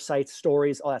 whatever sites,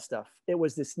 stories, all that stuff. It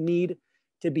was this need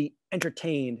to be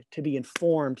entertained, to be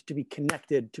informed, to be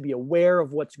connected, to be aware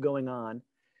of what's going on.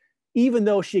 Even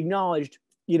though she acknowledged,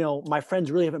 my friends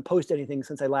really haven't posted anything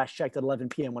since I last checked at 11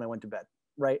 p.m. when I went to bed,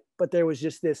 right? But there was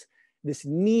just this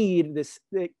need,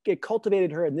 it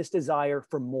cultivated her in this desire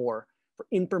for more, for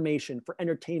information, for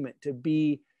entertainment, to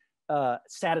be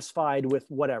satisfied with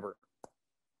whatever.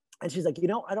 And she's like,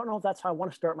 I don't know if that's how I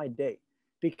want to start my day,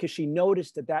 because she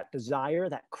noticed that desire,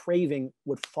 that craving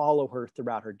would follow her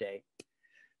throughout her day.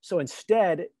 So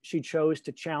instead, she chose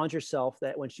to challenge herself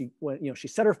that when she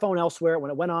set her phone elsewhere, when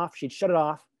it went off, she'd shut it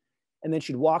off, and then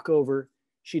she'd walk over,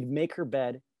 she'd make her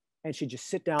bed, and she'd just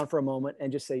sit down for a moment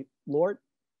and just say, Lord,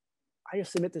 I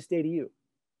just submit this day to you.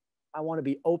 I want to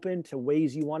be open to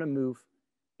ways you want to move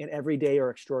in everyday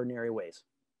or extraordinary ways.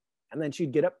 And then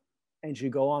she'd get up and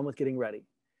she'd go on with getting ready.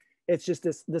 It's just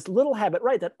this little habit,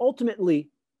 right, that ultimately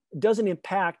doesn't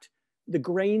impact the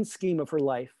grain scheme of her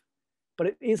life, but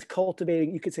it is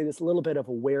cultivating, you could say, this little bit of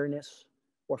awareness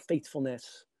or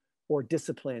faithfulness or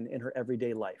discipline in her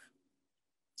everyday life.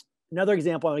 Another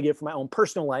example I'm going to give from my own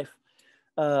personal life,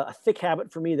 a thick habit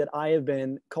for me that I have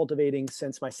been cultivating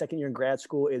since my second year in grad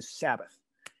school is Sabbath.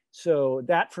 So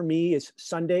that for me is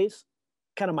Sundays.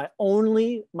 Kind of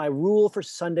my rule for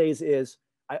Sundays is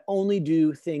I only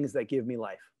do things that give me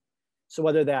life. So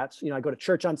whether that's, I go to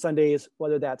church on Sundays,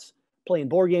 whether that's playing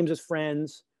board games with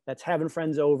friends, that's having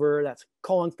friends over, that's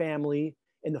calling family.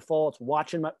 In the fall, it's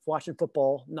watching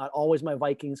football, not always my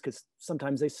Vikings, because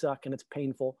sometimes they suck and it's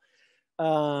painful.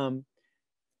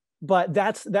 But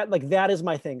that is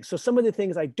my thing. So some of the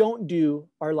things I don't do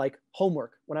are like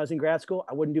homework. When I was in grad school,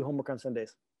 I wouldn't do homework on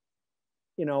Sundays.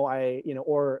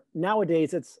 Or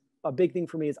nowadays it's a big thing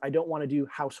for me is I don't want to do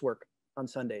housework on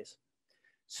Sundays.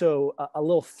 So a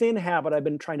little thin habit I've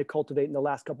been trying to cultivate in the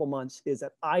last couple months is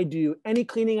that I do any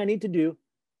cleaning I need to do,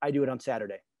 I do it on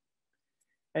Saturday.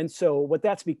 And so what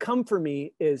that's become for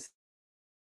me is,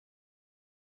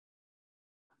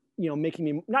 making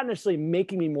me, not necessarily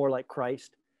making me more like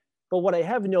Christ, but what I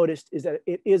have noticed is that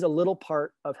it is a little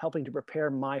part of helping to prepare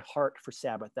my heart for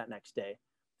Sabbath that next day.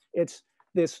 It's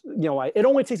this, it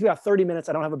only takes me about 30 minutes.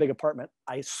 I don't have a big apartment.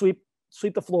 I sweep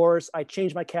the floors, I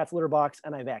change my cat's litter box,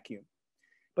 and I vacuum.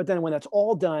 But then when that's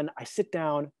all done, I sit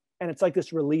down, and it's like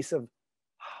this release of,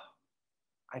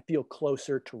 I feel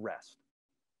closer to rest.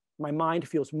 My mind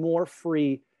feels more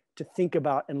free to think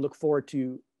about and look forward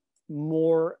to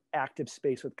more active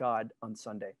space with God on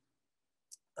Sunday.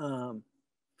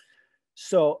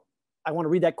 So I want to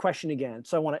read that question again.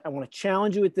 So I want to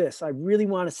challenge you with this. I really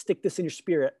want to stick this in your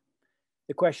spirit.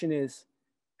 The question is,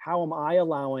 how am I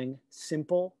allowing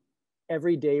simple,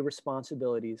 everyday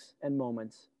responsibilities and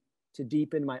moments to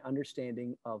deepen my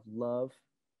understanding of love,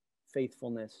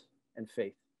 faithfulness, and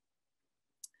faith?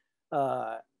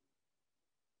 I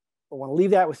want to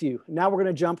leave that with you. Now we're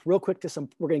going to jump real quick to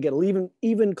we're going to get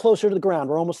even closer to the ground.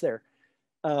 We're almost there.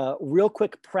 Real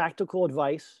quick practical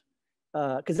advice,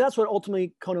 because that's what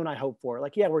ultimately Kono and I hope for.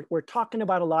 Like, yeah, we're talking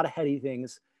about a lot of heady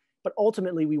things, but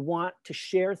ultimately we want to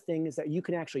share things that you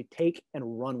can actually take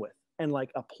and run with and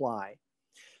like apply.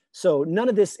 So none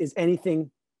of this is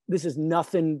this is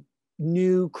nothing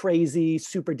new, crazy,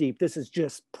 super deep. This is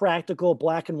just practical,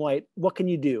 black and white. What can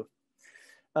you do?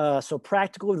 So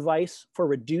practical advice for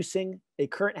reducing a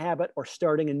current habit or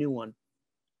starting a new one.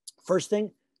 First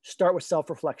thing, start with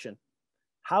self-reflection.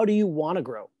 How do you want to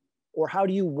grow? Or how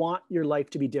do you want your life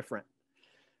to be different?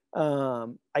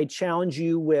 I challenge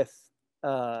you with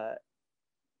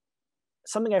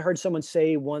something I heard someone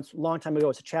say once, a long time ago.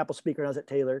 It's a chapel speaker, and I was at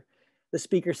Taylor. The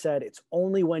speaker said, it's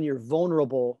only when you're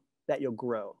vulnerable that you'll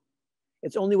grow.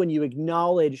 It's only when you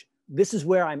acknowledge, this is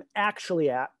where I'm actually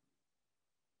at.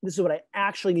 This is what I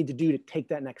actually need to do to take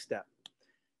that next step.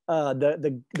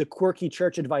 The quirky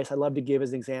church advice I love to give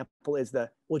as an example is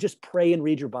well, just pray and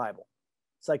read your Bible.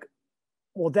 It's like,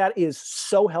 well, that is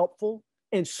so helpful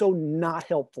and so not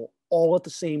helpful all at the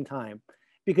same time,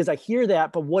 because I hear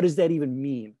that, but what does that even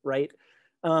mean, right?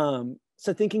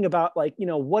 So thinking about like,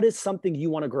 what is something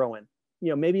you want to grow in?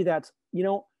 Maybe that's,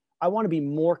 I want to be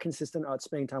more consistent about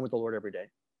spending time with the Lord every day.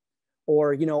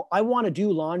 Or, I want to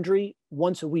do laundry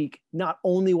once a week, not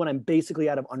only when I'm basically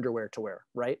out of underwear to wear,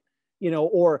 right?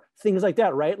 Or things like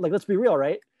that, right? Like, let's be real,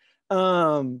 right?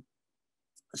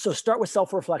 So start with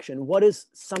self-reflection. What is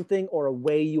something or a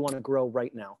way you want to grow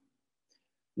right now?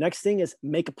 Next thing is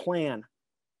make a plan,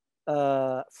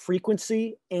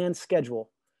 frequency and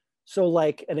schedule. So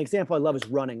like an example I love is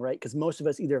running, right? Because most of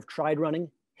us either have tried running,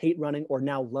 hate running, or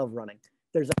now love running.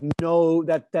 There's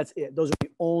like that's it. Those are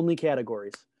the only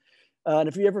categories. And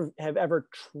if you have ever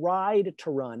tried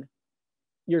to run,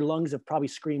 your lungs have probably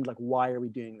screamed like, why are we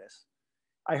doing this?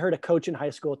 I heard a coach in high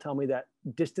school tell me that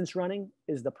distance running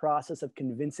is the process of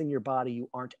convincing your body you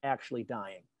aren't actually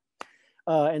dying.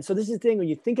 And so this is the thing, when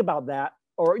you think about that,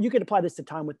 or you could apply this to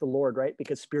time with the Lord, right?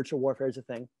 Because spiritual warfare is a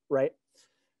thing, right?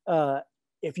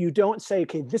 If you don't say,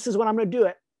 okay, this is when I'm going to do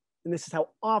it, and this is how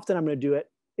often I'm going to do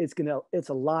it, it's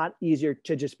a lot easier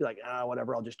to just be like,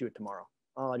 whatever, I'll just do it tomorrow.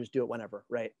 I'll just do it whenever,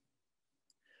 right?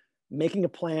 Making a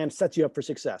plan sets you up for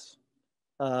success.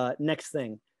 Next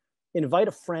thing, invite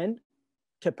a friend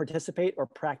to participate or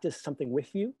practice something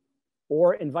with you,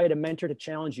 or invite a mentor to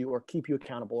challenge you or keep you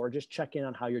accountable, or just check in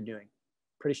on how you're doing.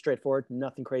 Pretty straightforward,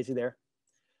 nothing crazy there.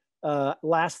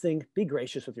 Last thing, be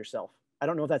gracious with yourself. I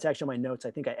don't know if that's actually on my notes.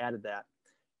 I think I added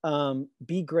that.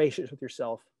 Be gracious with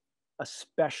yourself,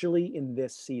 especially in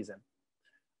this season.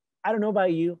 I don't know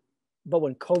about you, but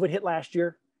when COVID hit last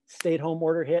year, stay-at-home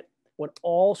order hit, when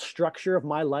all structure of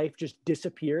my life just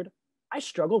disappeared, I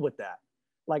struggled with that.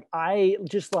 Like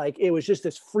it was just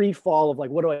this free fall of like,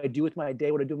 what do I do with my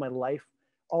day? What do I do with my life?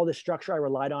 All the structure I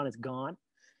relied on is gone.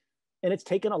 And it's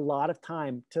taken a lot of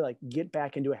time to like get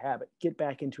back into a habit, get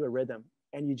back into a rhythm.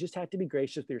 And you just have to be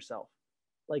gracious with yourself.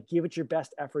 Like, give it your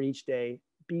best effort each day,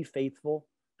 be faithful,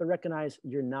 but recognize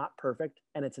you're not perfect.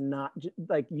 And it's not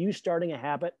like you starting a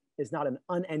habit is not an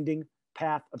unending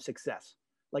path of success,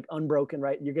 like unbroken,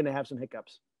 right? You're going to have some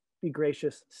hiccups. Be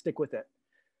gracious, stick with it.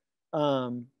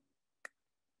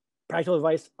 Practical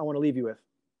advice I want to leave you with.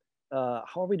 How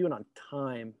are we doing on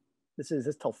time? This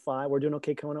till 5. We're doing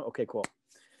okay, Kono? Okay, cool.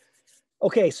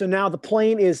 Okay, so now the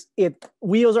plane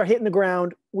wheels are hitting the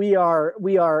ground.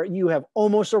 You have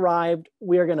almost arrived.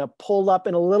 We are going to pull up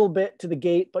in a little bit to the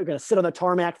gate, but you're going to sit on the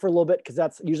tarmac for a little bit, because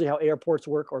that's usually how airports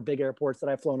work, or big airports that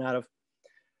I've flown out of.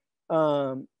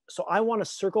 So I want to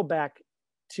circle back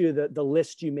to the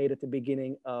list you made at the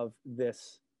beginning of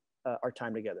this, our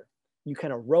time together. You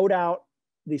kind of wrote out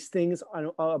these things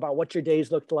about what your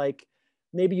days looked like.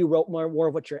 Maybe you wrote more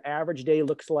of what your average day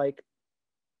looks like.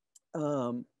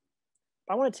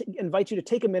 I want to invite you to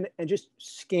take a minute and just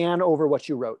scan over what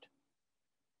you wrote.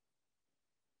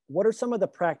 What are some of the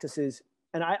practices?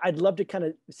 And I'd love to kind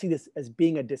of see this as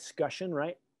being a discussion,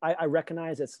 right? I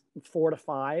recognize it's 4 to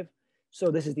 5.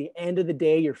 So this is the end of the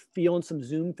day. You're feeling some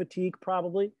Zoom fatigue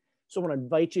probably. So I want to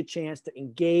invite you a chance to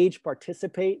engage,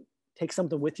 participate, take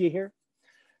something with you here.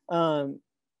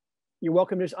 You're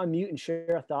welcome to just unmute and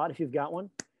share a thought if you've got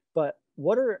one. But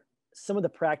what are some of the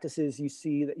practices you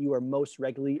see that you are most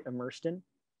regularly immersed in?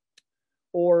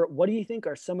 Or what do you think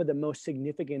are some of the most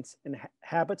significant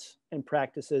habits and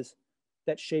practices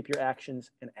that shape your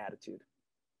actions and attitude?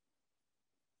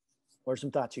 What are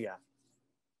some thoughts you got?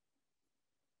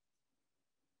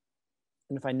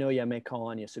 And if I know you, I may call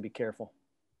on you, so be careful.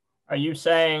 Are you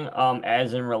saying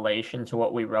as in relation to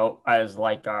what we wrote as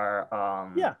like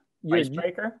our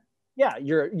icebreaker? Yeah,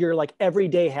 your like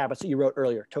everyday habits that you wrote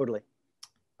earlier. Totally.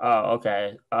 Oh,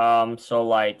 okay. So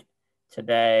like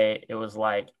today it was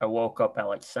like I woke up at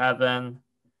like 7,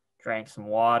 drank some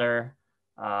water.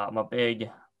 I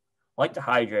like to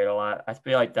hydrate a lot. I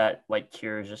feel like that like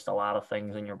cures just a lot of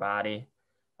things in your body.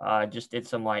 Just did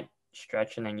some like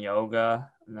stretching and yoga,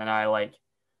 and then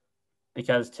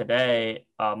because today,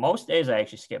 most days I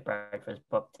actually skip breakfast,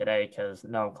 but today, because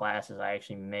no classes, I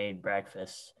actually made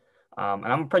breakfast. And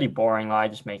I'm pretty boring. I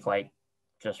just make like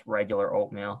just regular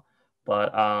oatmeal.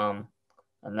 But,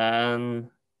 and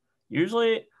then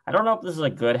usually, I don't know if this is a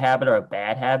good habit or a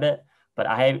bad habit, but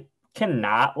I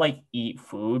cannot like eat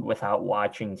food without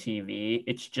watching TV.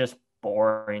 It's just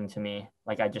boring to me.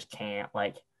 Like, I just can't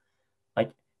like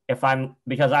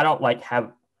because I don't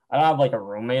have like a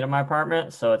roommate in my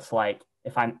apartment. So it's like,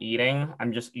 if I'm eating,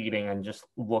 I'm just eating and just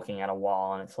looking at a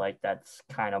wall. And it's like, that's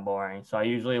kind of boring. So I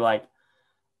usually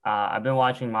I've been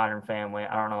watching Modern Family.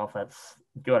 I don't know if that's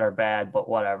good or bad, but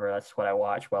whatever. That's what I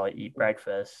watch while I eat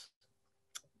breakfast.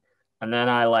 And then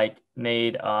I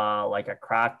made like a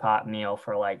crock pot meal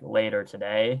for like later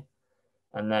today.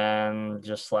 And then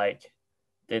just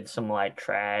did some like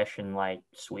trash and like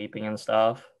sweeping and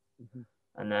stuff. Mm-hmm.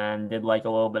 And then did like a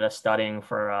little bit of studying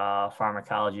for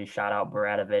pharmacology. Shout out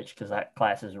Breyette, because that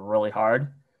class is really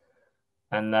hard.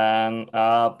 And then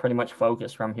pretty much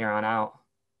focus from here on out.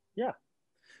 Yeah.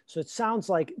 So it sounds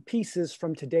like pieces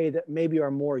from today that maybe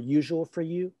are more usual for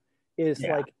you is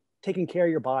like taking care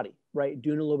of your body, right?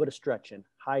 Doing a little bit of stretching,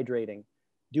 hydrating,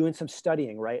 doing some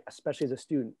studying, right? Especially as a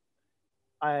student.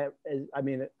 I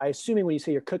mean, assuming when you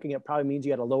say you're cooking, it probably means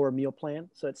you had a lower meal plan.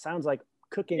 So it sounds like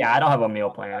cooking. Yeah, I don't have a meal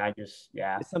plan. It's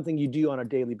something you do on a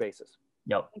daily basis.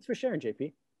 Yep. Thanks for sharing,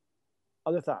 JP.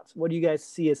 Other thoughts? What do you guys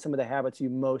see as some of the habits you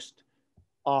most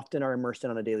often are immersed in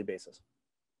on a daily basis?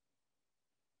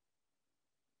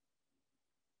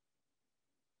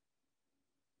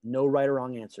 No right or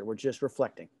wrong answer. We're just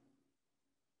reflecting.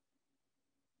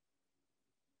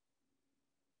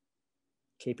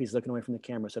 KP's looking away from the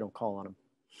camera, so don't call on him.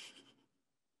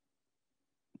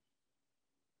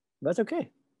 That's okay.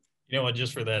 You know what?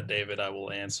 Just for that, David, I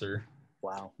will answer.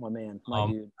 Wow, my man, my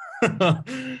dude.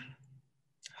 I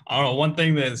don't know. One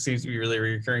thing that seems to be really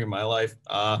recurring in my life,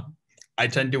 I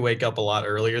tend to wake up a lot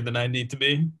earlier than I need to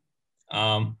be.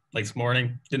 Like this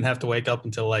morning, didn't have to wake up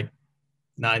until like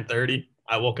 9:30.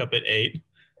 I woke up at 8.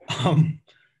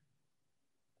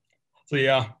 So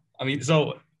yeah, I mean,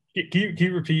 so can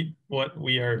you repeat what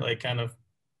we are like kind of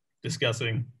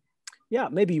discussing? Yeah,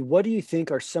 maybe what do you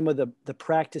think are some of the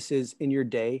practices in your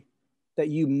day that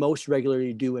you most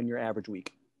regularly do in your average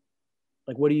week?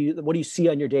 Like what do you see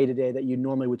on your day to day that you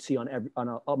normally would see on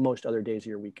most other days of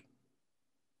your week?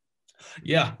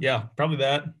 Yeah, probably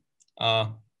that. I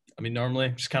mean, normally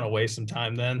just kind of waste some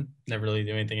time then, never really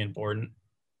do anything important,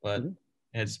 but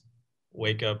it's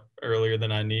wake up earlier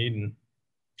than I need and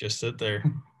just sit there.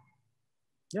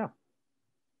 Yeah.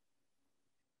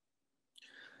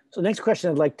 So next question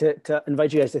I'd like to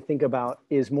invite you guys to think about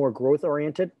is more growth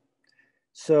oriented.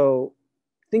 So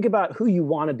think about who you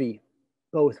want to be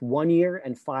both 1 year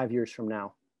and 5 years from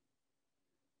now.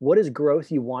 What is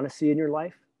growth you want to see in your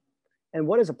life? And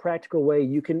what is a practical way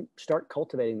you can start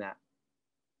cultivating that?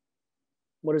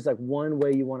 What is like one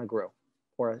way you want to grow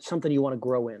or something you want to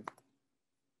grow in?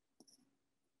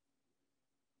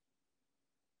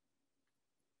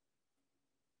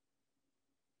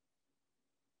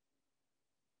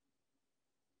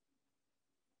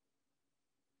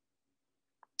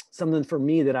 Something for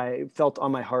me that I felt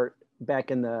on my heart back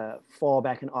in the fall,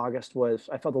 back in August, was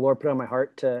I felt the Lord put on my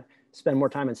heart to spend more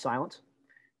time in silence,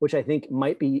 which I think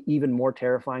might be even more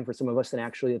terrifying for some of us than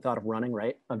actually the thought of running,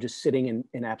 right? Of just sitting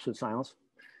in absolute silence.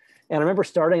 And I remember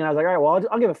starting and I was like, all right, well,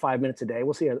 I'll give it 5 minutes a day.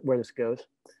 We'll see where this goes.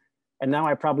 And now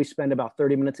I probably spend about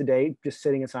 30 minutes a day just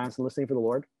sitting in silence and listening for the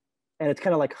Lord. And it's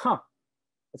kind of like,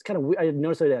 it's kind of, I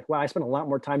noticed that, wow, I spent a lot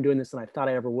more time doing this than I thought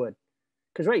I ever would.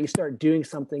 Because, right, you start doing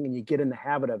something and you get in the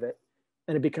habit of it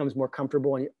and it becomes more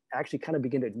comfortable and you actually kind of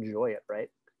begin to enjoy it, right?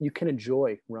 You can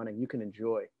enjoy running. You can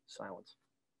enjoy silence.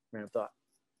 Random thought.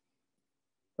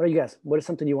 What are you guys? What is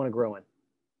something you want to grow in?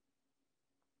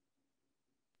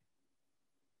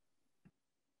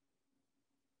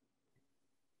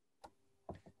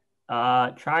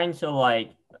 Trying to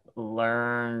like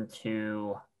learn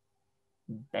to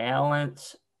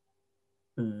balance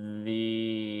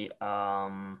the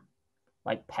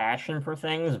like passion for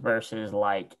things versus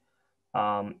like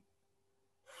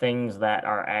things that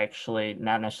are actually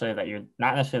not necessarily that you're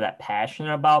not necessarily that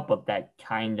passionate about, but that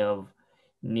kind of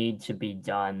need to be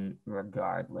done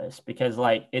regardless. Because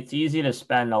like it's easy to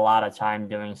spend a lot of time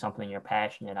doing something you're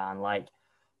passionate on. Like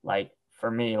for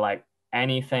me, like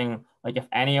anything, like if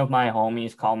any of my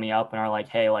homies call me up and are like,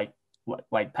 hey, like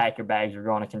pack your bags, we're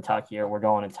going to Kentucky or we're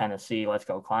going to Tennessee, let's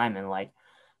go climbing, like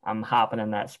I'm hopping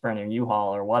in that Sprinter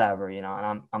U-Haul or whatever, you know,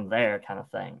 and I'm there kind of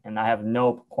thing. And I have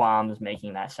no qualms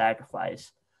making that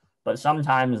sacrifice. But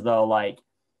sometimes though, like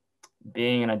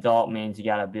being an adult means you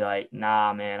gotta be like,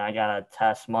 nah, man, I got a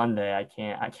test Monday.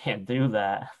 I can't do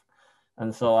that.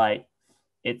 And so like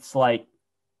it's like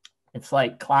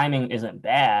climbing isn't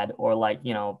bad, or like,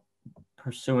 you know,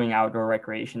 pursuing outdoor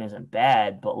recreation isn't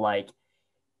bad, but like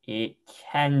it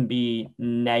can be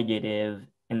negative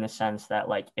in the sense that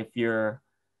like if you're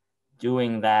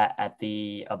doing that at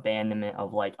the abandonment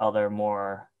of like other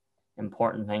more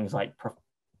important things like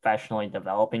professionally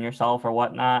developing yourself or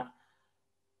whatnot,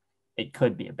 it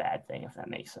could be a bad thing, if that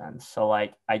makes sense. So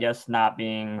like I guess not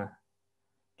being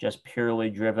just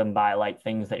purely driven by like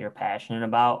things that you're passionate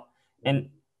about. And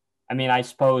I mean, I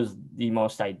suppose the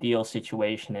most ideal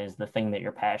situation is the thing that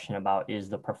you're passionate about is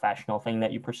the professional thing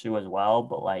that you pursue as well.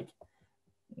 But like,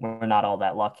 we're not all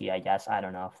that lucky, I guess. I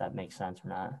don't know if that makes sense or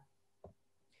not.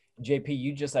 JP,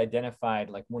 you just identified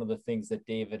like one of the things that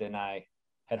David and I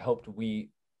had hoped we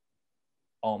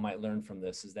all might learn from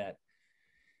this is that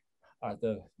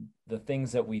the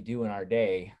things that we do in our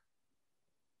day,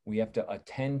 we have to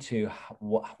attend to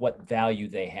what value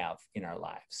they have in our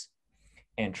lives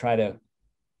and try to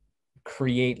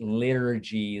create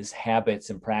liturgies,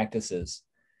 habits, and practices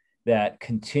that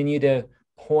continue to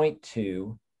point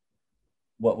to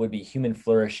what would be human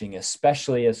flourishing,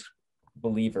 especially as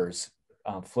believers,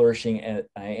 flourishing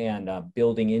and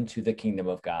building into the kingdom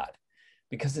of God.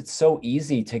 Because it's so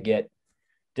easy to get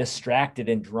distracted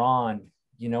and drawn,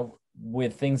 you know,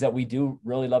 with things that we do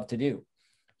really love to do.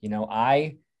 You know,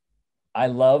 I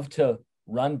love to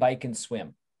run, bike, and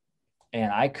swim.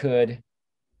 And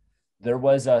there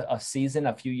was a season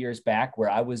a few years back where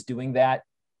I was doing that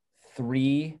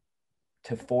 3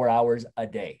 to 4 hours a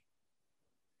day.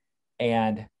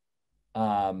 And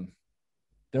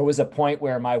there was a point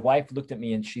where my wife looked at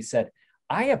me and she said,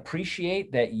 I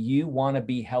appreciate that you want to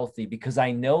be healthy because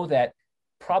I know that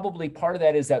probably part of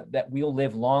that is that we'll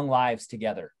live long lives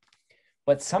together.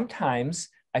 But sometimes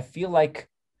I feel like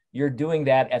you're doing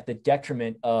that at the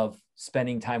detriment of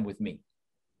spending time with me.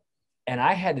 And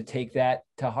I had to take that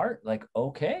to heart. Like,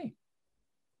 okay,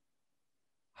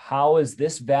 how is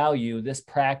this value, this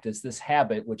practice, this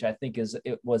habit, which I think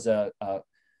was a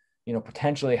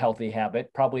potentially healthy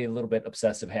habit, probably a little bit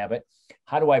obsessive habit.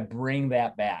 How do I bring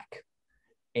that back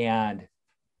and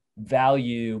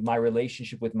value my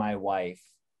relationship with my wife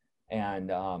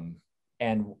and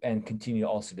continue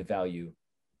also to value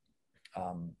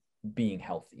being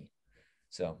healthy.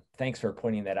 So thanks for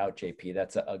pointing that out, JP.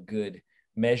 That's a good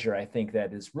measure. I think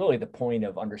that is really the point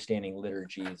of understanding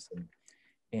liturgies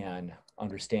and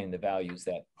understanding the values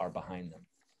that are behind them.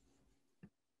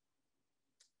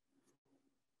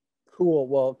 Cool.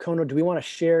 Well, Kono, do we want to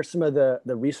share some of the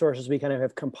resources we kind of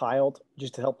have compiled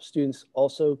just to help students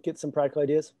also get some practical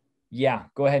ideas? Yeah,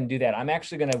 go ahead and do that. I'm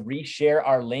actually going to reshare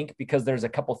our link because there's a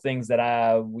couple things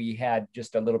that we had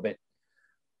just a little bit.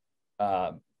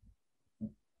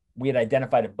 We had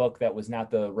identified a book that was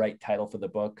not the right title for the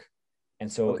book.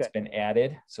 And so It's been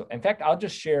added. So in fact, I'll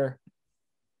just share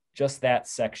just that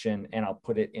section and I'll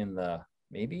put it in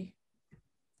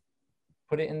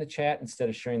put it in the chat instead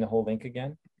of sharing the whole link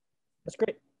again. That's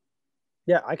great.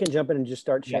 Yeah, I can jump in and just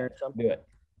start sharing some. Do it.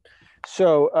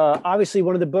 So obviously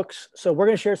one of the books, so we're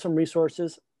going to share some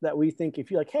resources that we think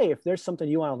if you're like, hey, if there's something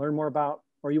you want to learn more about,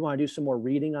 or you want to do some more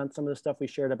reading on some of the stuff we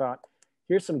shared about,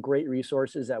 here's some great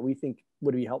resources that we think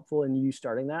would be helpful in you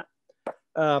starting that.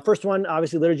 First one,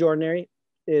 obviously Liturgy Ordinary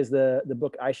is the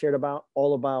book I shared about,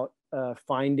 all about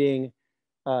finding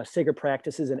sacred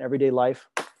practices in everyday life.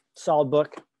 Solid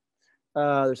book.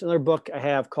 There's another book I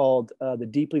have called The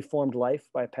Deeply Formed Life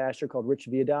by a pastor called Rich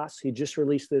Viadas. He just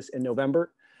released this in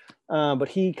November, but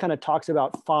he kind of talks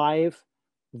about 5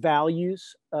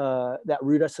 values that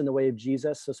root us in the way of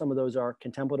Jesus. So some of those are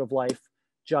contemplative life,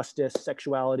 justice,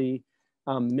 sexuality,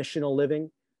 missional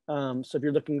living. So if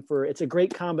you're looking for, it's a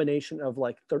great combination of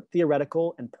like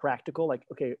theoretical and practical, like,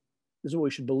 okay, this is what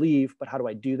we should believe, but how do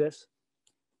I do this?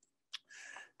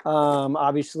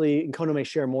 Obviously, and Kono may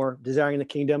share more, Desiring the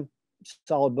Kingdom,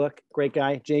 solid book, great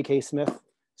guy, J.K. Smith,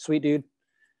 sweet dude.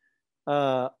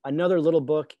 Another little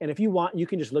book, and if you want, you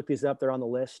can just look these up, they're on the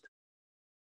list,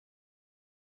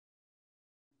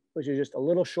 which is just a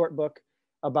little short book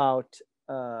about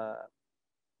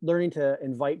learning to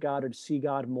invite God or to see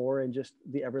God more in just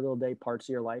the every little day parts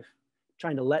of your life,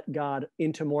 trying to let God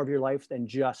into more of your life than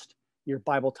just your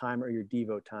Bible time or your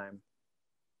Devo time.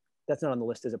 That's not on the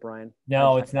list, is it, Brian?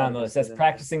 No, it's not on the list. That's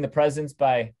Practicing the Presence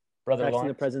by Brother Practicing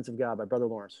Lawrence. the Presence of God by Brother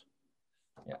Lawrence.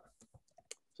 Yeah.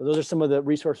 So those are some of the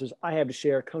resources I have to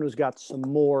share. Kono's got some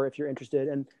more if you're interested.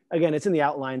 And again, it's in the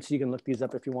outline, so you can look these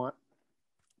up if you want.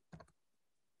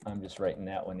 I'm just writing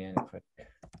that one in quick.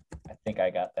 I think I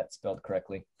got that spelled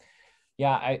correctly.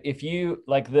 Yeah, if you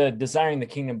like, the Desiring the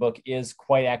Kingdom book is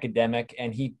quite academic,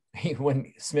 and he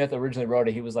when Smith originally wrote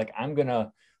it, he was like, I'm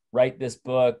gonna write this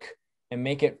book and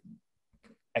make it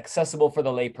accessible for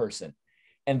the layperson.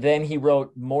 And then he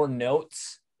wrote more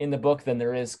notes in the book than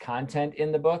there is content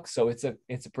in the book, so it's a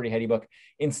pretty heady book.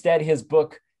 Instead, his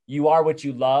book, You Are What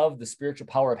You Love: The Spiritual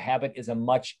Power of Habit, is a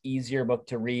much easier book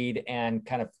to read and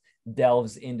kind of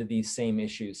delves into these same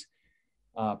issues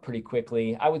pretty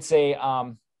quickly. I would say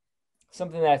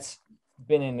something that's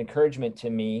been an encouragement to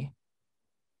me,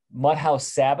 Mudhouse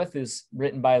Sabbath, is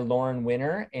written by Lauren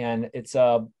Winner, and it's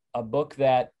a book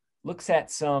that looks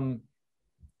at some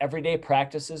everyday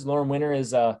practices. Lauren Winner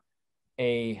is a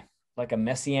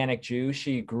Messianic Jew.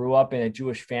 She grew up in a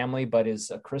Jewish family, but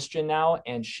is a Christian now,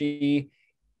 and she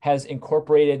has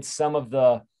incorporated some of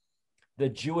the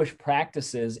Jewish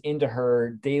practices into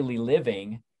her daily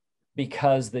living,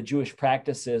 because the Jewish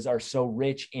practices are so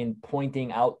rich in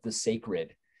pointing out the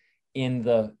sacred in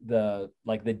the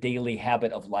daily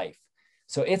habit of life.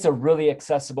 So it's a really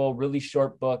accessible, really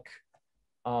short book.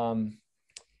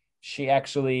 She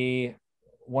actually,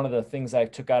 one of the things I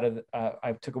took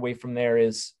away from there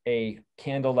is a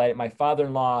candlelight. My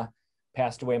father-in-law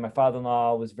passed away. My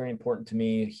father-in-law was very important to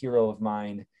me, a hero of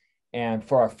mine, and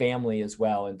for our family as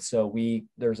well. And so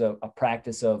there's a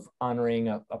practice of honoring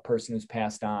a person who's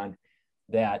passed on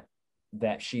that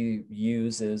she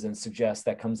uses and suggests,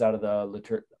 that comes out of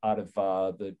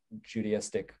the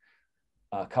Judaistic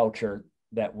culture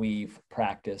that we've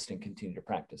practiced and continue to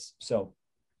practice. So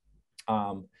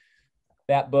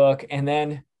that book, and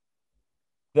then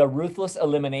The Ruthless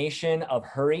Elimination of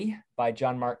Hurry by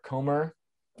John Mark Comer.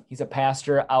 He's a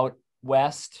pastor out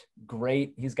west.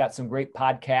 Great. He's got some great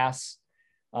podcasts.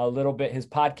 A little bit. His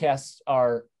podcasts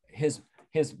are his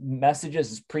messages,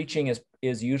 his preaching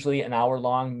is usually an hour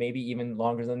long, maybe even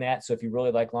longer than that. So if you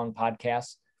really like long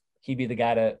podcasts, he'd be the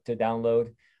guy to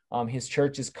download. His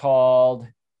church is called,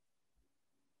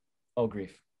 oh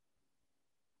grief.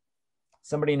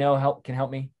 Somebody can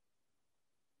help me?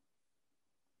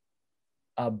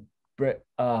 I'm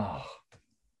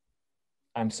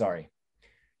sorry.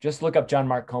 Just look up John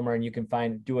Mark Comer and you can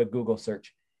do a Google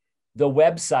search. The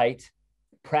website,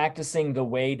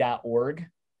 practicingtheway.org,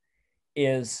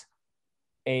 is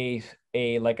a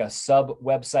sub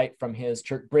website from his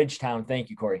church, Bridgetown. Thank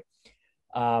you, Corey.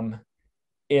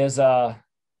 Is a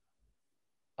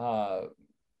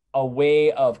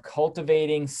way of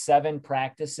cultivating 7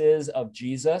 practices of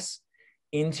Jesus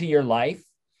into your life.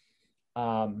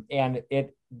 And the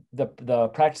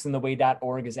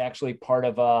practicingtheway.org is actually part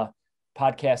of a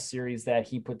podcast series that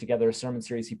he put together, a sermon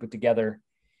series he put together.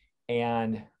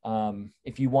 And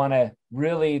if you want to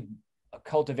really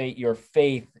cultivate your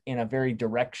faith in a very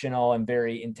directional and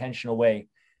very intentional way,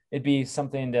 it'd be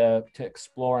something to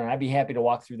explore. And I'd be happy to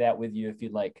walk through that with you if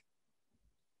you'd like.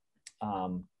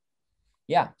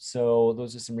 Yeah, so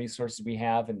those are some resources we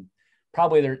have, and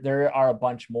probably there are a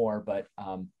bunch more, but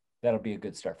that'll be a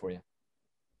good start for you.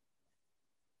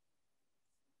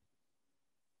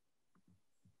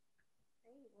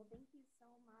 Great. Well, thank you so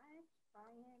much,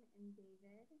 Brian and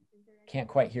David. Can't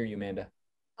quite hear you, Amanda.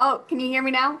 Oh, can you hear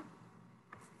me now?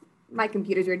 My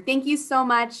computer's weird. Thank you so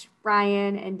much,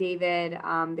 Brian and David.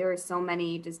 There were so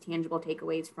many just tangible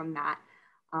takeaways from that.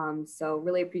 So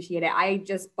really appreciate it. I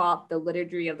just bought the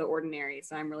Liturgy of the Ordinary,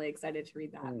 so I'm really excited to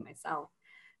read that myself.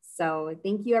 So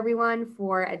thank you everyone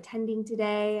for attending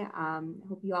today.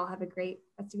 Hope you all have a great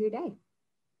rest of your day.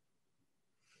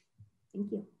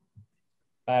 Thank you.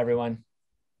 Bye, everyone.